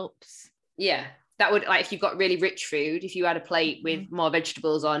helps. Yeah, that would, like, if you've got really rich food, if you had a plate with more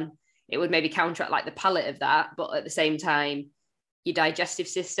vegetables on, it would maybe counteract like the palate of that, but at the same time, your digestive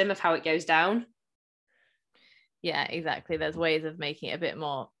system of how it goes down. Yeah, exactly. There's ways of making it a bit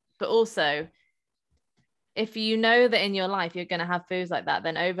more, but also, if you know that in your life you're going to have foods like that,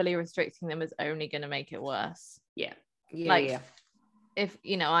 then overly restricting them is only going to make it worse. Yeah. If,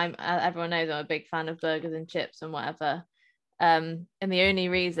 you know, everyone knows I'm a big fan of burgers and chips and whatever. And the only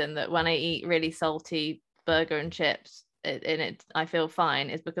reason that when I eat really salty burger and chips, I feel fine,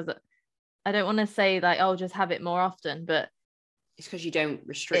 is because I don't want to say like, oh, just have it more often, but it's because you don't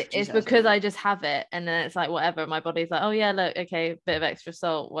restrict it's because I just have it, and then it's like, whatever, my body's like, oh yeah, look, okay, bit of extra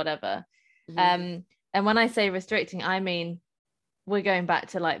salt, whatever. And when I say restricting, I mean, we're going back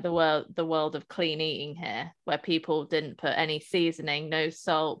to like the world of clean eating here, where people didn't put any seasoning, no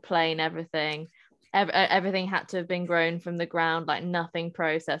salt, plain everything. Everything had to have been grown from the ground, like nothing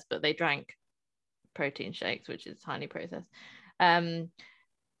processed, but they drank protein shakes, which is highly processed.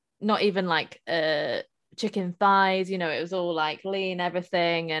 Not even like chicken thighs, you know, it was all like lean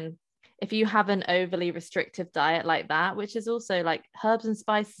everything. And if you have an overly restrictive diet like that, which is also like herbs and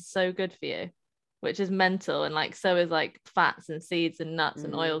spices so good for you, which is mental, and like so is like fats and seeds and nuts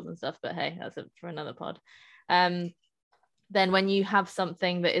and oils and stuff, but hey, that's for another pod. Then when you have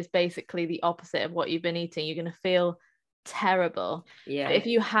something that is basically the opposite of what you've been eating, you're going to feel terrible. Yeah. But if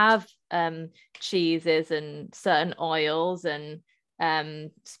you have cheeses and certain oils and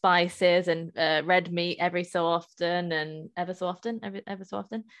spices and red meat every so often, and ever so often,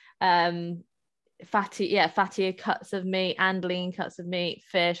 fattier cuts of meat and lean cuts of meat,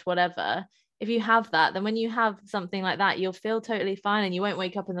 fish, whatever. If you have that, then when you have something like that, you'll feel totally fine, and you won't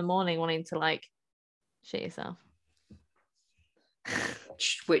wake up in the morning wanting to like shit yourself.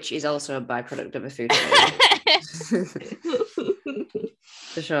 Which is also a byproduct of a food.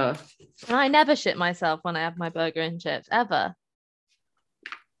 For sure. And I never shit myself when I have my burger and chips, ever.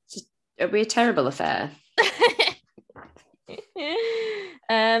 It'd be a terrible affair.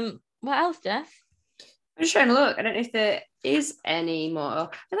 What else, Jess? I'm just trying to look. I don't know if there is any more. I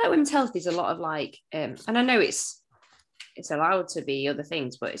like women's health. There's a lot of like, and I know it's allowed to be other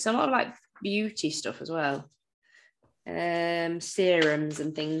things, but it's a lot of like beauty stuff as well. Serums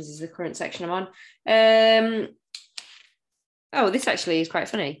and things is the current section I'm on. Oh, this actually is quite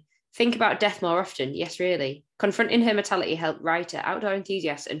funny. Think about death more often. Yes, really. Confronting her mortality helped writer, outdoor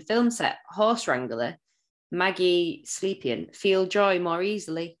enthusiast, and film set horse wrangler Maggie Sleepian feel joy more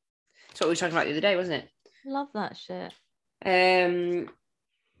easily. That's what we were talking about the other day, wasn't it? Love that shit.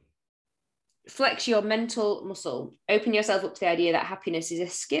 Flex your mental muscle. Open yourself up to the idea that happiness is a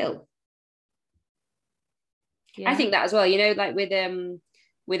skill. Yeah. I think that as well. You know, like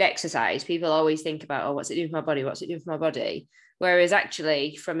with exercise, people always think about, oh, what's it doing for my body? What's it doing for my body? Whereas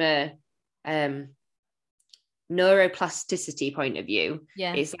actually, from a neuroplasticity point of view,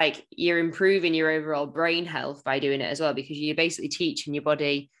 it's like you're improving your overall brain health by doing it as well, because you're basically teaching your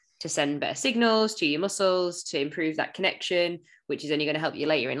body to send better signals to your muscles to improve that connection, which is only going to help you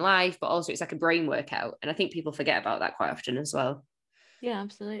later in life. But also, it's like a brain workout, and I think people forget about that quite often as well. Yeah,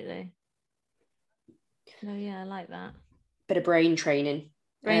 absolutely. No, yeah, I like that. Bit of brain training.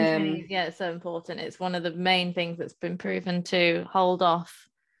 Training, yeah, it's so important. It's one of the main things that's been proven to hold off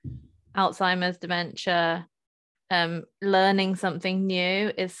Alzheimer's, dementia. Learning something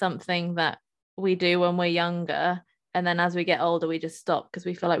new is something that we do when we're younger, and then as we get older we just stop because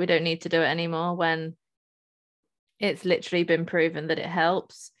we feel like we don't need to do it anymore, when it's literally been proven that it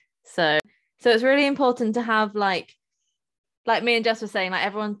helps. So it's really important to have like like me and Jess were saying, like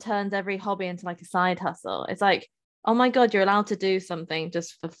everyone turns every hobby into like a side hustle. It's like, oh my God, you're allowed to do something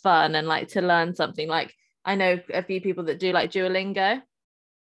just for fun and like to learn something. Like I know a few people that do like Duolingo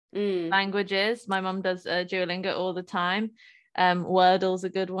languages. My mum does Duolingo all the time. Wordle's a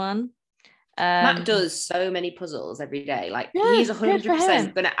good one. Matt does so many puzzles every day. Like good, he's good for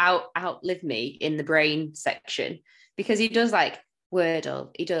him. 100% gonna outlive me in the brain section, because he does like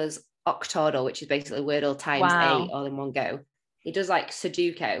Wordle, he does Octodle, which is basically Wordle times Wow. 8 all in one go. He does like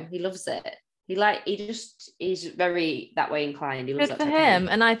Sudoku. He loves it. He's very that way inclined. He loves Good that for type of him.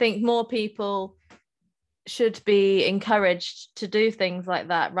 thing. And I think more people should be encouraged to do things like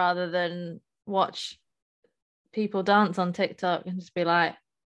that rather than watch people dance on TikTok and just be like,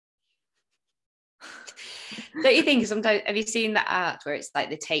 Don't you think sometimes, have you seen that art where it's like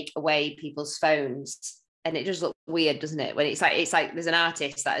they take away people's phones and it just looks weird, doesn't it? When it's like there's an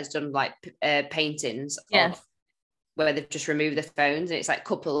artist that has done like paintings yes, of where they've just removed the phones, and it's like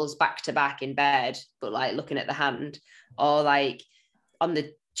couples back to back in bed, but like looking at the hand, or like on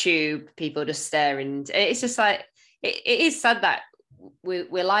the tube, people just staring. It's just like, it is sad that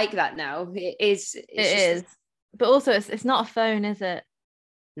we're like that now. It is. but also it's not a phone, is it?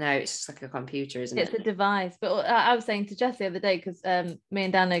 No, it's just like a computer, isn't It's it? a device. But I was saying to Jess the other day, because me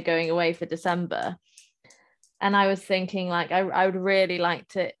and Dan are going away for December, and I was thinking like I would really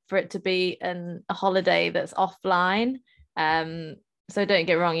like for it to be a holiday that's offline. So don't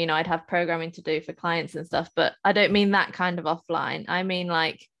get wrong, I'd have programming to do for clients and stuff, but I don't mean that kind of offline. I mean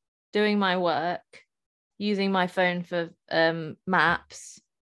like doing my work, using my phone for maps.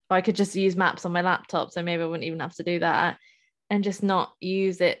 Or I could just use maps on my laptop, so maybe I wouldn't even have to do that, and just not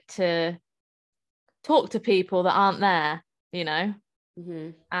use it to talk to people that aren't there,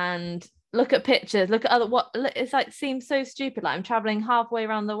 and look at pictures, look at it's like, seems so stupid. Like I'm traveling halfway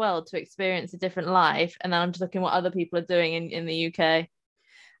around the world to experience a different life, and then I'm just looking what other people are doing in the UK.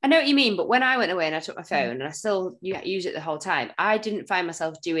 I know what you mean, but when I went away and I took my phone and I still use it the whole time, I didn't find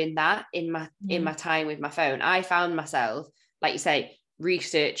myself doing that in my time with my phone. I found myself, like you say,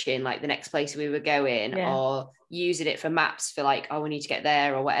 researching like the next place we were going, or using it for maps for like, oh, we need to get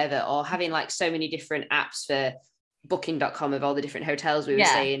there or whatever, or having like so many different apps for booking.com of all the different hotels we were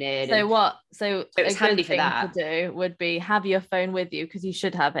staying in. So it's handy for that. To do would be have your phone with you, because you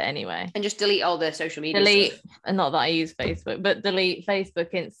should have it anyway, and just delete all the social media stuff. And not that I use Facebook, but delete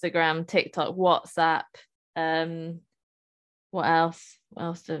Facebook, Instagram, TikTok, WhatsApp. What else I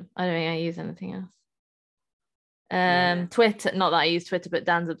don't think I use anything else. Twitter, not that I use Twitter, but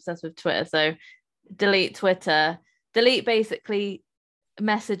Dan's obsessed with Twitter, so delete Twitter, delete basically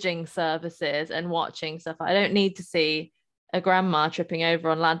messaging services and watching stuff. I don't need to see a grandma tripping over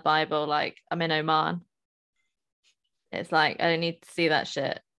on Lad Bible like I'm in Oman. It's like I don't need to see that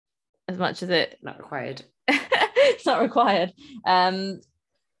shit as much as it not required. It's not required. But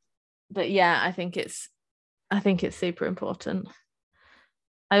yeah, I think it's super important.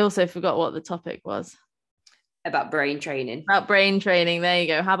 I also forgot what the topic was. About brain training. There you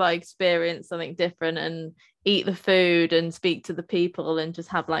go. How about experience something different and eat the food and speak to the people and just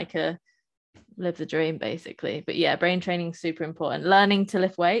have like live the dream, basically. But yeah, brain training is super important. Learning to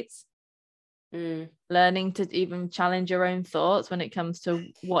lift weights, learning to even challenge your own thoughts when it comes to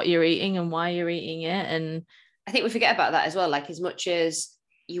what you're eating and why you're eating it. And I think we forget about that as well. Like, as much as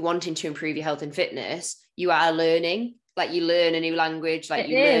you wanting to improve your health and fitness, you are learning. Like, you learn a new language, like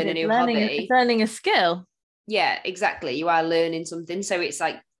learn a new hobby. It's learning a skill. Yeah, exactly. You are learning something. So it's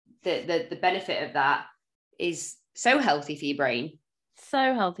like the benefit of that is so healthy for your brain.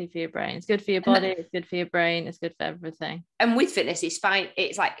 So healthy for your brain. It's good for your body. It's good for your brain. It's good for everything. And with fitness, it's fine.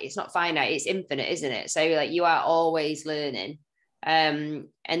 It's like, it's not finite. It's infinite, isn't it? So like, you are always learning. And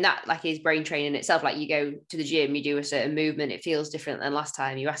that like is brain training itself. Like, you go to the gym, you do a certain movement, it feels different than last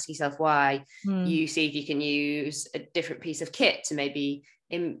time. You ask yourself why. You see if you can use a different piece of kit to maybe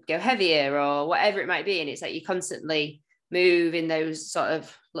go heavier or whatever it might be. And it's like you constantly move in those sort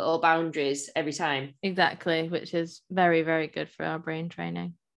of little boundaries every time. Exactly, which is very, very good for our brain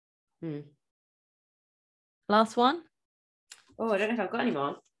training. Last one? Oh, I don't know if I've got any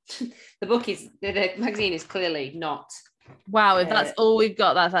more. The magazine is clearly not. Wow, if that's all we've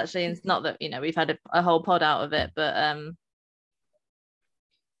got, that's actually, it's not that, we've had a whole pod out of it, but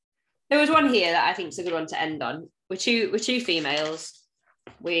there was one here that I think is a good one to end on. We're two females.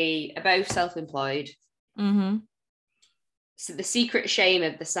 We are both self-employed. So the secret shame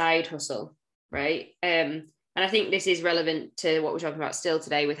of the side hustle, right? And I think this is relevant to what we're talking about still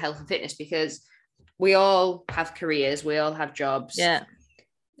today with health and fitness, because we all have careers, we all have jobs. Yeah.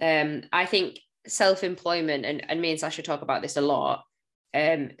 I think self-employment, and me and Sasha talk about this a lot,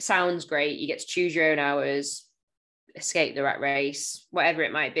 sounds great. You get to choose your own hours. escape the rat race, whatever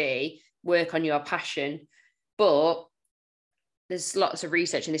it might be, work on your passion. But there's lots of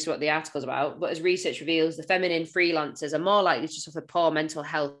research, and this is what the article's about, but as research reveals, the feminine freelancers are more likely to suffer poor mental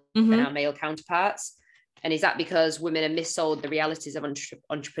health than our male counterparts. And is that because women are missold the realities of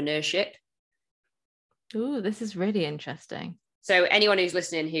entrepreneurship? Ooh, this is really interesting. So anyone who's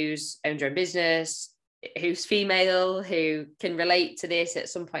listening who's owned their own business, who's female, who can relate to this at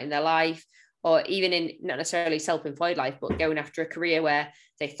some point in their life, or even in not necessarily self-employed life, but going after a career where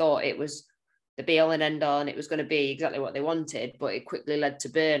they thought it was the be all and end all and it was going to be exactly what they wanted, but it quickly led to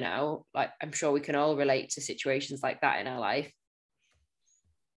burnout. Like, I'm sure we can all relate to situations like that in our life.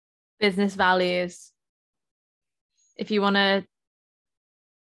 Business values. If you want to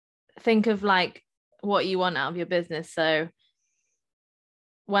think of like what you want out of your business. So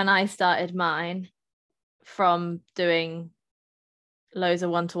when I started mine, from doing loads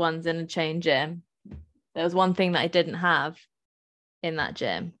of one-to-ones in a chain gym, there was one thing that I didn't have in that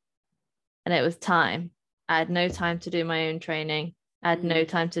gym, and it was time. I had no time to do my own training. I had no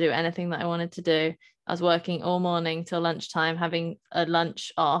time to do anything that I wanted to do. I was working all morning till lunchtime, having a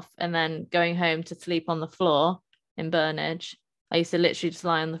lunch off, and then going home to sleep on the floor in Burnage. I used to literally just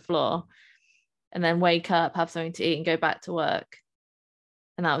lie on the floor and then wake up, have something to eat, and go back to work.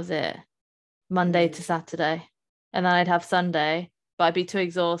 And that was it. Monday to Saturday. And then I'd have Sunday, but I'd be too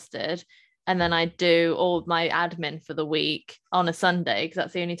exhausted. And then I'd do all my admin for the week on a Sunday, because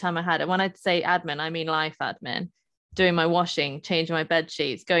that's the only time I had it. When I say admin, I mean life admin, doing my washing, changing my bed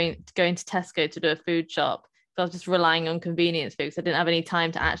sheets, going to Tesco to do a food shop. So I was just relying on convenience food, because I didn't have any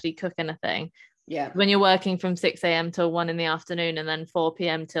time to actually cook anything. Yeah. When you're working from 6 a.m. till 1 in the afternoon, and then 4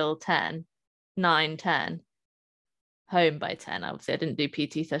 p.m. till 9, 10, home by 10. Obviously I didn't do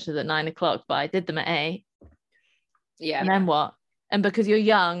PT sessions at 9 o'clock, but I did them at 8. Yeah. And then what? And because you're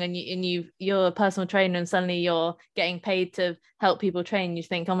young and you're a personal trainer, and suddenly you're getting paid to help people train, you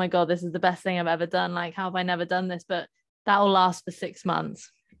think, oh my God, this is the best thing I've ever done. Like, how have I never done this? But that will last for 6 months.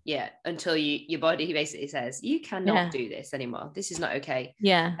 Yeah, until your body basically says, you cannot do this anymore. This is not okay.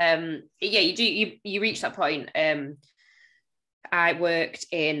 Yeah. You reach that point. I worked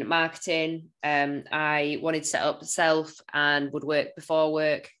in marketing. I wanted to set up self and would work before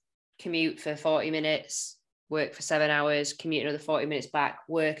work, commute for 40 minutes, work for 7 hours, commute another 40 minutes back,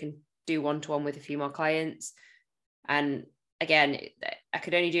 work and do one-to-one with a few more clients. And again, I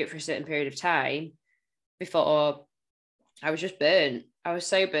could only do it for a certain period of time before I was just burnt. I was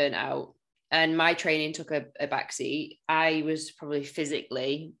so burnt out, and my training took a backseat. I was probably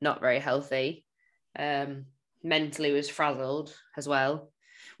physically not very healthy. Mentally was frazzled as well,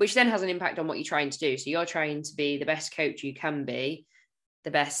 which then has an impact on what you're trying to do. So you're trying to be the best coach you can be, the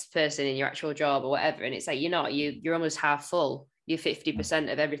best person in your actual job or whatever. And it's like, you're almost half full. You're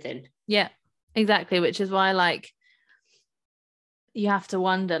 50% of everything. Yeah, exactly. Which is why, like, you have to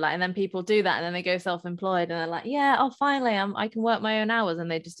wonder, like, and then people do that and then they go self-employed and they're like, yeah, oh, finally I can work my own hours,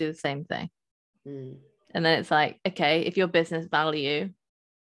 and they just do the same thing. And then it's like, okay, if your business value,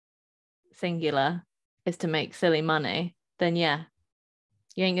 singular, is to make silly money, then yeah,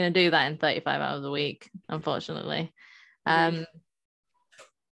 you ain't going to do that in 35 hours a week, unfortunately. But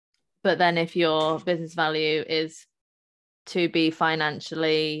then if your business value is to be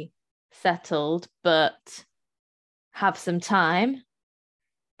financially settled but have some time,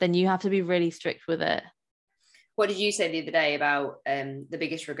 then you have to be really strict with it. What did you say the other day about the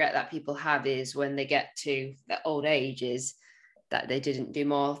biggest regret that people have is when they get to the old age is that they didn't do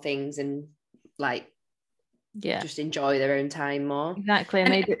more things and just enjoy their own time more? Exactly.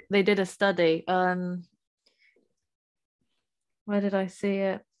 And they did a study. Where did I see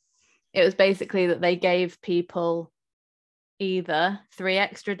it? It was basically that they gave people either 3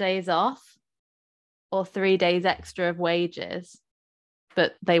 extra days off or 3 days extra of wages,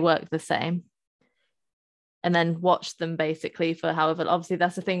 but they work the same, and then watch them basically for however. Obviously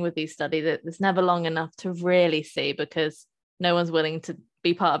that's the thing with these studies, that it's never long enough to really see, because no one's willing to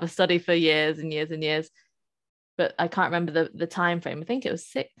be part of a study for years and years and years. But I can't remember the time frame. I think it was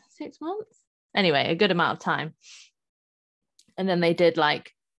six months. Anyway, a good amount of time. And then they did,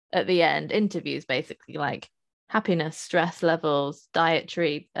 like, at the end, interviews, basically, like happiness, stress levels,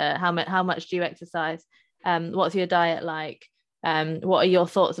 dietary, how much do you exercise, what's your diet like, what are your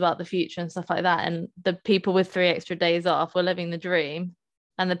thoughts about the future and stuff like that. And the people with 3 extra days off were living the dream,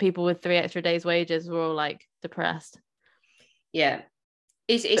 and the people with 3 extra days wages were all like depressed. Yeah,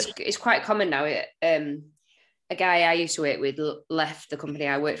 it's quite common now. A guy I used to work with left the company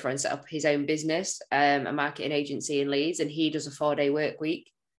I worked for and set up his own business, a marketing agency in Leeds, and he does a 4-day work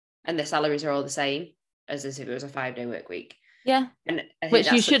week, and the salaries are all the same as if it was a 5-day work week. Yeah, and which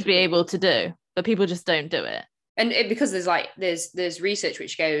you should be able to do, but people just don't do it. because there's research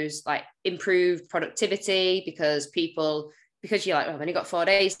which goes like improved productivity because you're like, oh, I've only got 4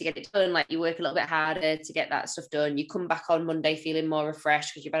 days to get it done. Like you work a little bit harder to get that stuff done. You come back on Monday feeling more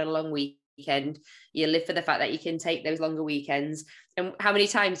refreshed because you've had a long weekend. You live for the fact that you can take those longer weekends. And how many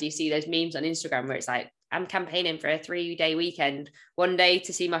times do you see those memes on Instagram where it's like, I'm campaigning for a 3-day weekend, 1 day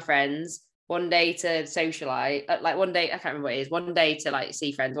to see my friends, 1 day to socialize, like 1 day, I can't remember what it is, 1 day to like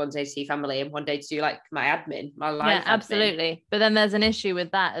see friends, 1 day to see family, and 1 day to do like my admin, my life. Yeah, absolutely. Admin. But then there's an issue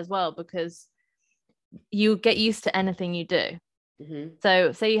with that as well, because you get used to anything you do. Mm-hmm.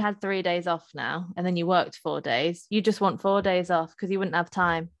 So say you had 3 days off now and then you worked 4 days, you just want 4 days off because you wouldn't have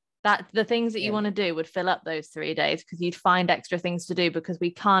time. That the things that you want to do would fill up those 3 days because you'd find extra things to do, because we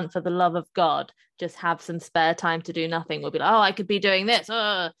can't, for the love of God, just have some spare time to do nothing. We'll be like, oh, I could be doing this.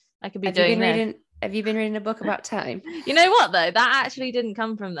 Oh, I could be doing this. Have you been reading a book about time? You know what, though? That actually didn't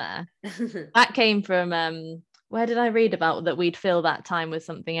come from there. That came from, where did I read about that we'd fill that time with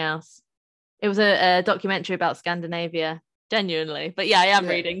something else? It was a documentary about Scandinavia, genuinely. But yeah, I am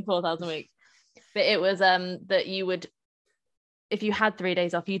reading 4,000 Weeks. But it was that you would, if you had 3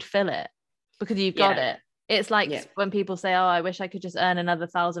 days off, you'd fill it because you've got it. It's like when people say, oh, I wish I could just earn another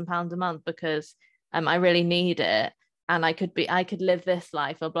 £1,000 a month because I really need it. And I could live this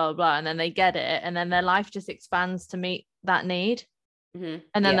life or blah, blah, blah. And then they get it. And then their life just expands to meet that need. Mm-hmm.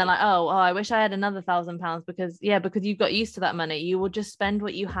 And then they're like, oh, I wish I had another £1,000 because you've got used to that money. You will just spend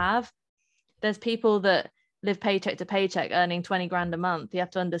what you have. There's people that live paycheck to paycheck earning 20 grand a month. You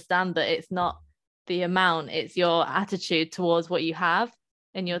have to understand that it's not the amount, it's your attitude towards what you have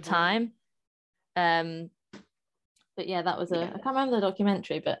in your time. But yeah, that was I can't remember the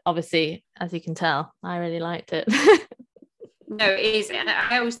documentary, but obviously, as you can tell, I really liked it. No, it is. And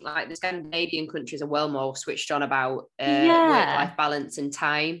I always like the Scandinavian countries are well more switched on about work-life balance and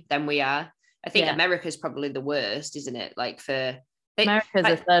time than we are. I think America's probably the worst, isn't it? Like America's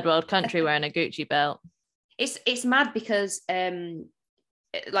a third world country wearing a Gucci belt. It's mad because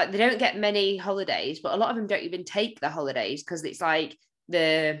like they don't get many holidays, but a lot of them don't even take the holidays because it's like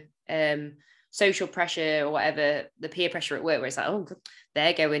the social pressure or whatever, the peer pressure at work, where it's like, oh,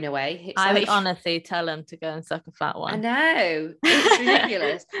 they're going away. I would honestly tell them to go and suck a fat one. I know, it's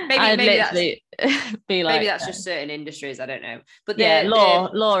ridiculous. Maybe that's just certain industries. I don't know, but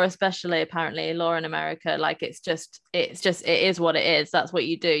law especially, apparently law in America, like it is what it is. That's what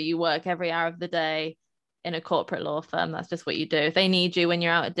you do. You work every hour of the day in a corporate law firm. That's just what you do. If they need you when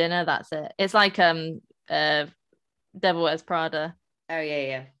you're out at dinner, that's it. It's like Devil Wears Prada. Oh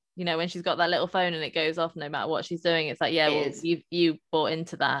yeah. You know, when she's got that little phone and it goes off no matter what she's doing, it's like, you bought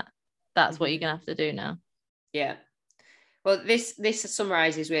into that. That's what you're gonna have to do now. Yeah. Well, this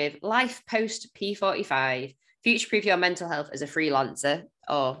summarizes with life post P45, future-proof your mental health as a freelancer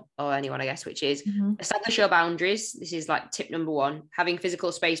or anyone, I guess, which is establish your boundaries. This is like tip number 1. Having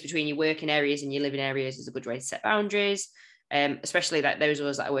physical space between your working areas and your living areas is a good way to set boundaries. Especially like those of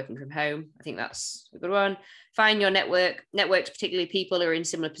us that are working from home. I think that's a good one. Find your networks, particularly people who are in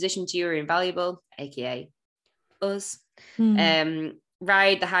similar position to you, are invaluable, aka us.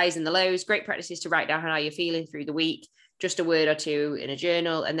 Ride the highs and the lows. Great practices to write down how you're feeling through the week, just a word or two in a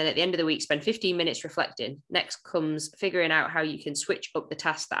journal, and then at the end of the week spend 15 minutes reflecting. Next comes figuring out how you can switch up the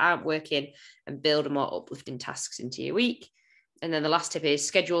tasks that aren't working and build more uplifting tasks into your week. And then the last tip is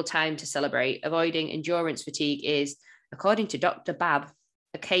schedule time to celebrate. Avoiding endurance fatigue is, according to Dr. Babb,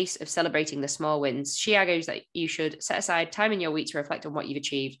 a case of celebrating the small wins. She argues that you should set aside time in your week to reflect on what you've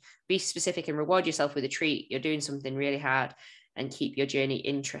achieved, be specific and reward yourself with a treat. You're doing something really hard, and keep your journey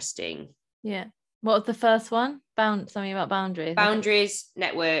interesting. Yeah. What was the first one? Something about boundaries. Boundaries,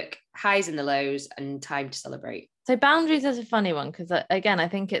 network, highs and the lows, and time to celebrate. So boundaries is a funny one because, again, I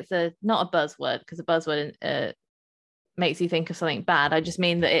think it's not a buzzword, because a buzzword makes you think of something bad. I just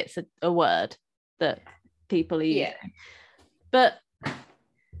mean that it's a word that people are using. But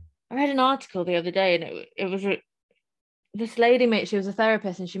I read an article the other day, and it was this lady, she was a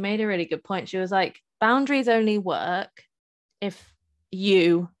therapist, and she made a really good point. She was like, boundaries only work if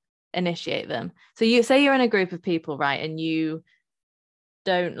you initiate them. So you say you're in a group of people, right, and you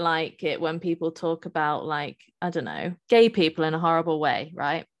don't like it when people talk about, like, I don't know, gay people in a horrible way,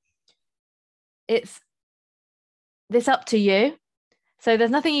 right? It's up to you. So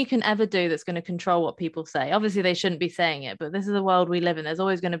there's nothing you can ever do that's going to control what people say. Obviously, they shouldn't be saying it, but this is the world we live in. There's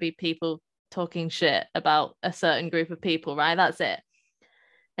always going to be people talking shit about a certain group of people, right? That's it.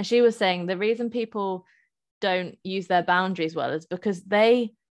 And she was saying the reason people don't use their boundaries well is because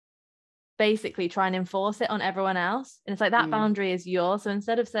they basically try and enforce it on everyone else. And it's like, that boundary is yours. So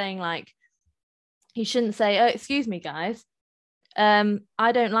instead of saying, like, you shouldn't say, oh, excuse me, guys,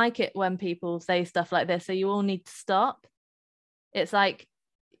 I don't like it when people say stuff like this, so you all need to stop. It's like,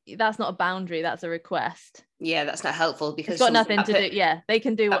 that's not a boundary, that's a request. Yeah, that's not helpful, because it's got nothing to do. Yeah, they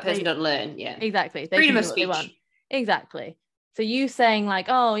can do that what person they don't learn. Yeah, exactly. They freedom can of do what speech. they want. Exactly. So you saying like,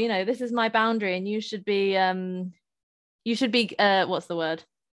 oh, you know, this is my boundary, and you should be what's the word?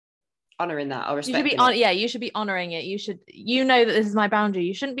 Honoring that, or respecting you should be you should be honoring it. You know that this is my boundary.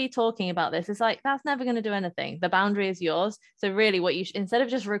 You shouldn't be talking about this. It's like, that's never going to do anything. The boundary is yours. So really, what you instead of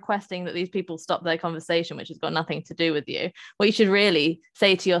just requesting that these people stop their conversation, which has got nothing to do with you, what you should really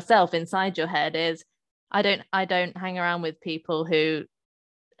say to yourself inside your head is, I don't hang around with people who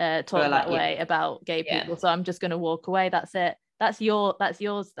talk that way about gay people. So I'm just going to walk away. That's it. That's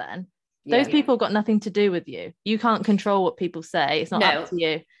yours then. Those people got nothing to do with you. You can't control what people say. It's not up to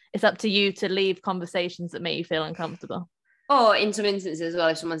you. It's up to you to leave conversations that make you feel uncomfortable. Or in some instances as well,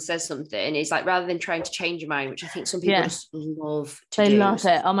 if someone says something, it's like, rather than trying to change your mind, which I think some people just love to do. They love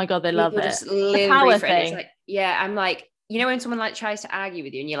it. Oh my God, they love it. Just live the power thing. It's like, I'm like, you know, when someone like tries to argue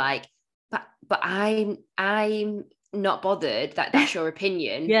with you and you're like, but I'm not bothered that that's your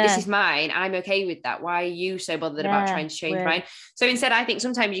opinion. This is mine. I'm okay with that. Why are you so bothered about trying to change mine? So instead, I think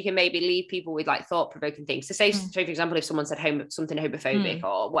sometimes you can maybe leave people with like thought-provoking things. So say, for example, if someone said something homophobic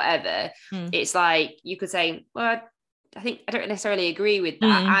or whatever, it's like, you could say, well, I don't necessarily agree with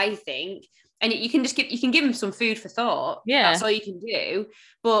that. I think, and you can give them some food for thought. That's all you can do.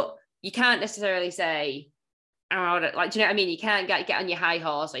 But you can't necessarily say, oh, like, do you know what I mean? You can't get on your high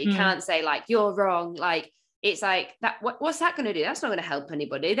horse, or you can't say like, you're wrong. Like, it's like that. What's that going to do? That's not going to help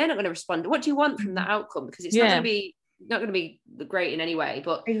anybody. They're not going to respond. What do you want from that outcome? Because it's not going to be great in any way.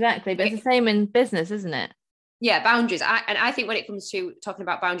 But exactly. But it's the same in business, isn't it? Yeah, boundaries. I think when it comes to talking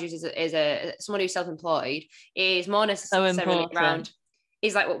about boundaries as someone who's self-employed, is more necessarily around,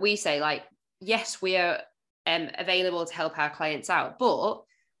 is like what we say, like, yes, we are available to help our clients out, but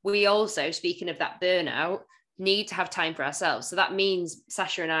we also, speaking of that burnout, need to have time for ourselves. So that means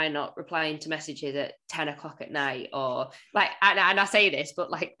Sasha and I not replying to messages at 10 o'clock at night, or like, and I say this, but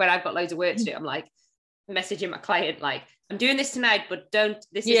like when I've got loads of work to do, I'm like messaging my client, like, I'm doing this tonight, but I'm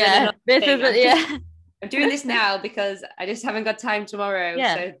doing this now because I just haven't got time tomorrow.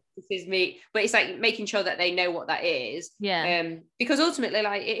 So this is me. But it's like making sure that they know what that is. Because ultimately,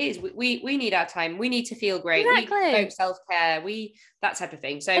 like, it is, we need our time. We need to feel great. Exactly. We promote self-care. that type of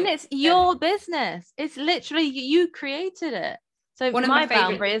thing. So, and it's your business. It's literally, you created it. So one of my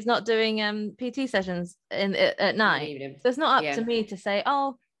boundary is not doing PT sessions at night. So it's not up to me to say,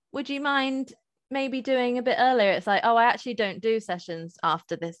 oh, would you mind maybe doing a bit earlier? It's like, oh, I actually don't do sessions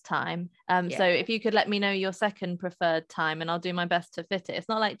after this time. So if you could let me know your second preferred time, and I'll do my best to fit it. It's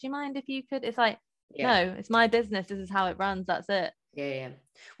not like, do you mind if you could? It's like, no, it's my business. This is how it runs. That's it.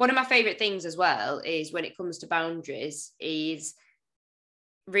 One of my favorite things as well is, when it comes to boundaries, is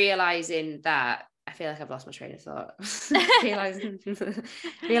realizing that, I feel like I've lost my train of thought. realizing you know that.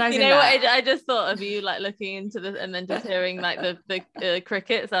 What, I just thought of you like looking into this and then just hearing like the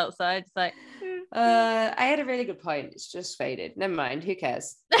crickets outside. It's like, I had a really good point. It's just faded. Never mind. Who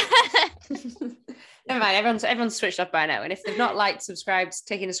cares? Never mind. Everyone's switched off by now. And if they've not liked, subscribed,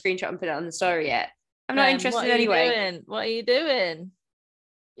 taken a screenshot and put it on the story yet, I'm not interested anyway. What are you doing?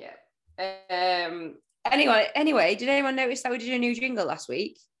 Anyway, did anyone notice that we did a new jingle last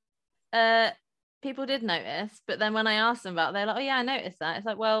week? People did notice, but then when I asked them about it, they're like, oh yeah, I noticed that. It's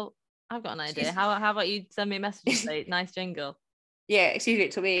like, well, I've got an idea. How about you send me a message and say, nice jingle? Yeah, excuse me,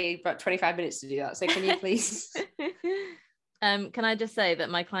 it took me about 25 minutes to do that. So can you please? Can I just say that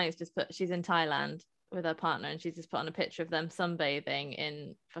my client's she's in Thailand with her partner, and she's just put on a picture of them sunbathing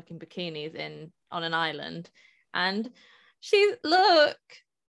in fucking bikinis on an island. And she's reading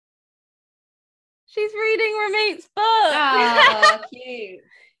Ramit's book. Oh, cute.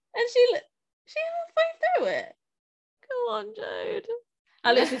 And she halfway through it. Go on, Jode.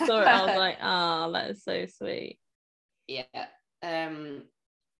 I literally saw it. I was like, that is so sweet. Yeah, for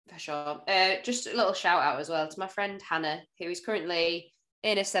sure. Just a little shout out as well to my friend Hannah, who is currently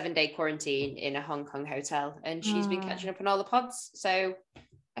in a 7-day quarantine in a Hong Kong hotel, and she's been catching up on all the pods. So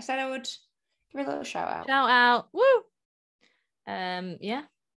I said I would give her a little shout out. Shout out. Woo! Yeah.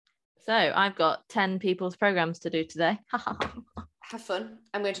 So I've got 10 people's programs to do today. Have fun.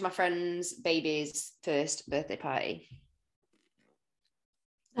 I'm going to my friend's baby's first birthday party.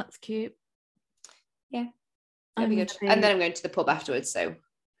 That's cute. Yeah, that'll be good. And then I'm going to the pub afterwards, so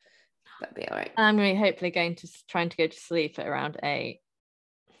that'll be all right. I'm going to be hopefully trying to go to sleep at around 8.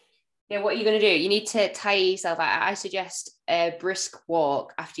 Yeah, what are you going to do? You need to tire yourself out. I suggest a brisk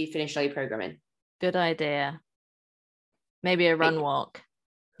walk after you finish all your programming. Good idea. Maybe a run walk.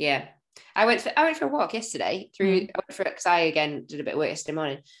 Yeah. I went for a walk yesterday I went for, because I again did a bit of work yesterday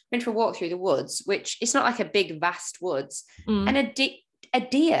morning. Went for a walk through the woods, which it's not like a big vast woods, and a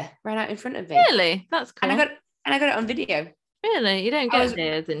deer ran out in front of me. Really? That's cool. And I got it on video. Really? You don't get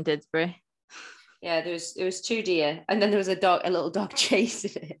deers in Didsbury? Yeah, there was 2 deer, and then there was a little dog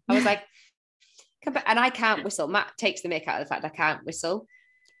chasing it. I was like, come back. And I can't whistle. Matt takes the mick out of the fact I can't whistle.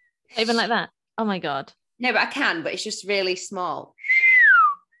 Even like that? Oh my God. No, but I can, but it's just really small.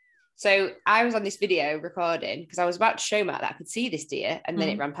 So I was on this video recording because I was about to show Matt that I could see this deer, and then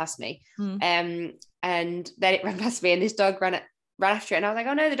it ran past me. And then it ran past me, and this dog ran after it, and I was like,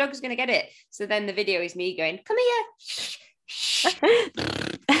 oh no, the dog's going to get it. So then the video is me going, come here.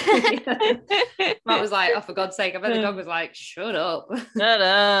 Matt was like, oh, for God's sake. I bet the dog was like, shut up. Shut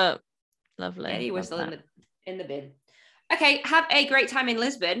up. Lovely. Yeah, he was still in the bin. Okay, have a great time in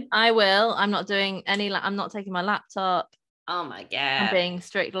Lisbon. I will. I'm not doing I'm not taking my laptop. Oh my God. I'm being a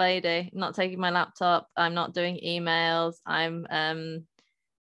strict lady. I'm not taking my laptop. I'm not doing emails. I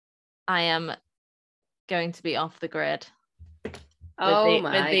am going to be off the grid.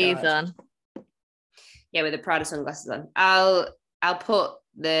 With these on. Yeah, with the Prada sunglasses on. I'll put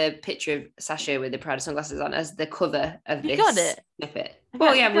the picture of Sasha with the Prada sunglasses on as the cover of this. You got it. Snippet.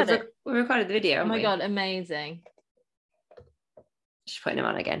 Well, yeah, we recorded the video. Oh my God, amazing. Just putting them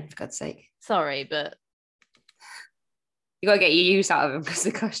on again, for God's sake. Sorry, but you gotta get your use out of them because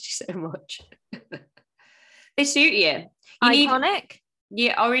they cost you so much. They suit you. Iconic.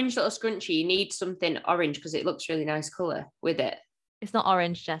 Yeah, orange little scrunchie. You need something orange because it looks really nice colour with it. It's not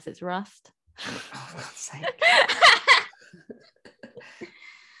orange, Jess. It's rust. Oh, for God's sake.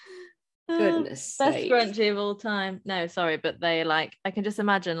 Goodness Best sake. scrunchie of all time. No, sorry, but they I can just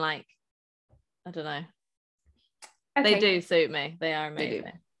imagine I don't know. Okay. They do suit me. They are amazing.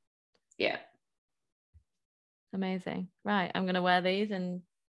 They do. Yeah. Amazing. Right. I'm going to wear these and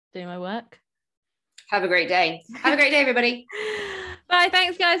do my work. Have a great day. Have a great day, everybody. Bye.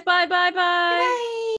 Thanks, guys. Bye. Bye. Bye. Bye.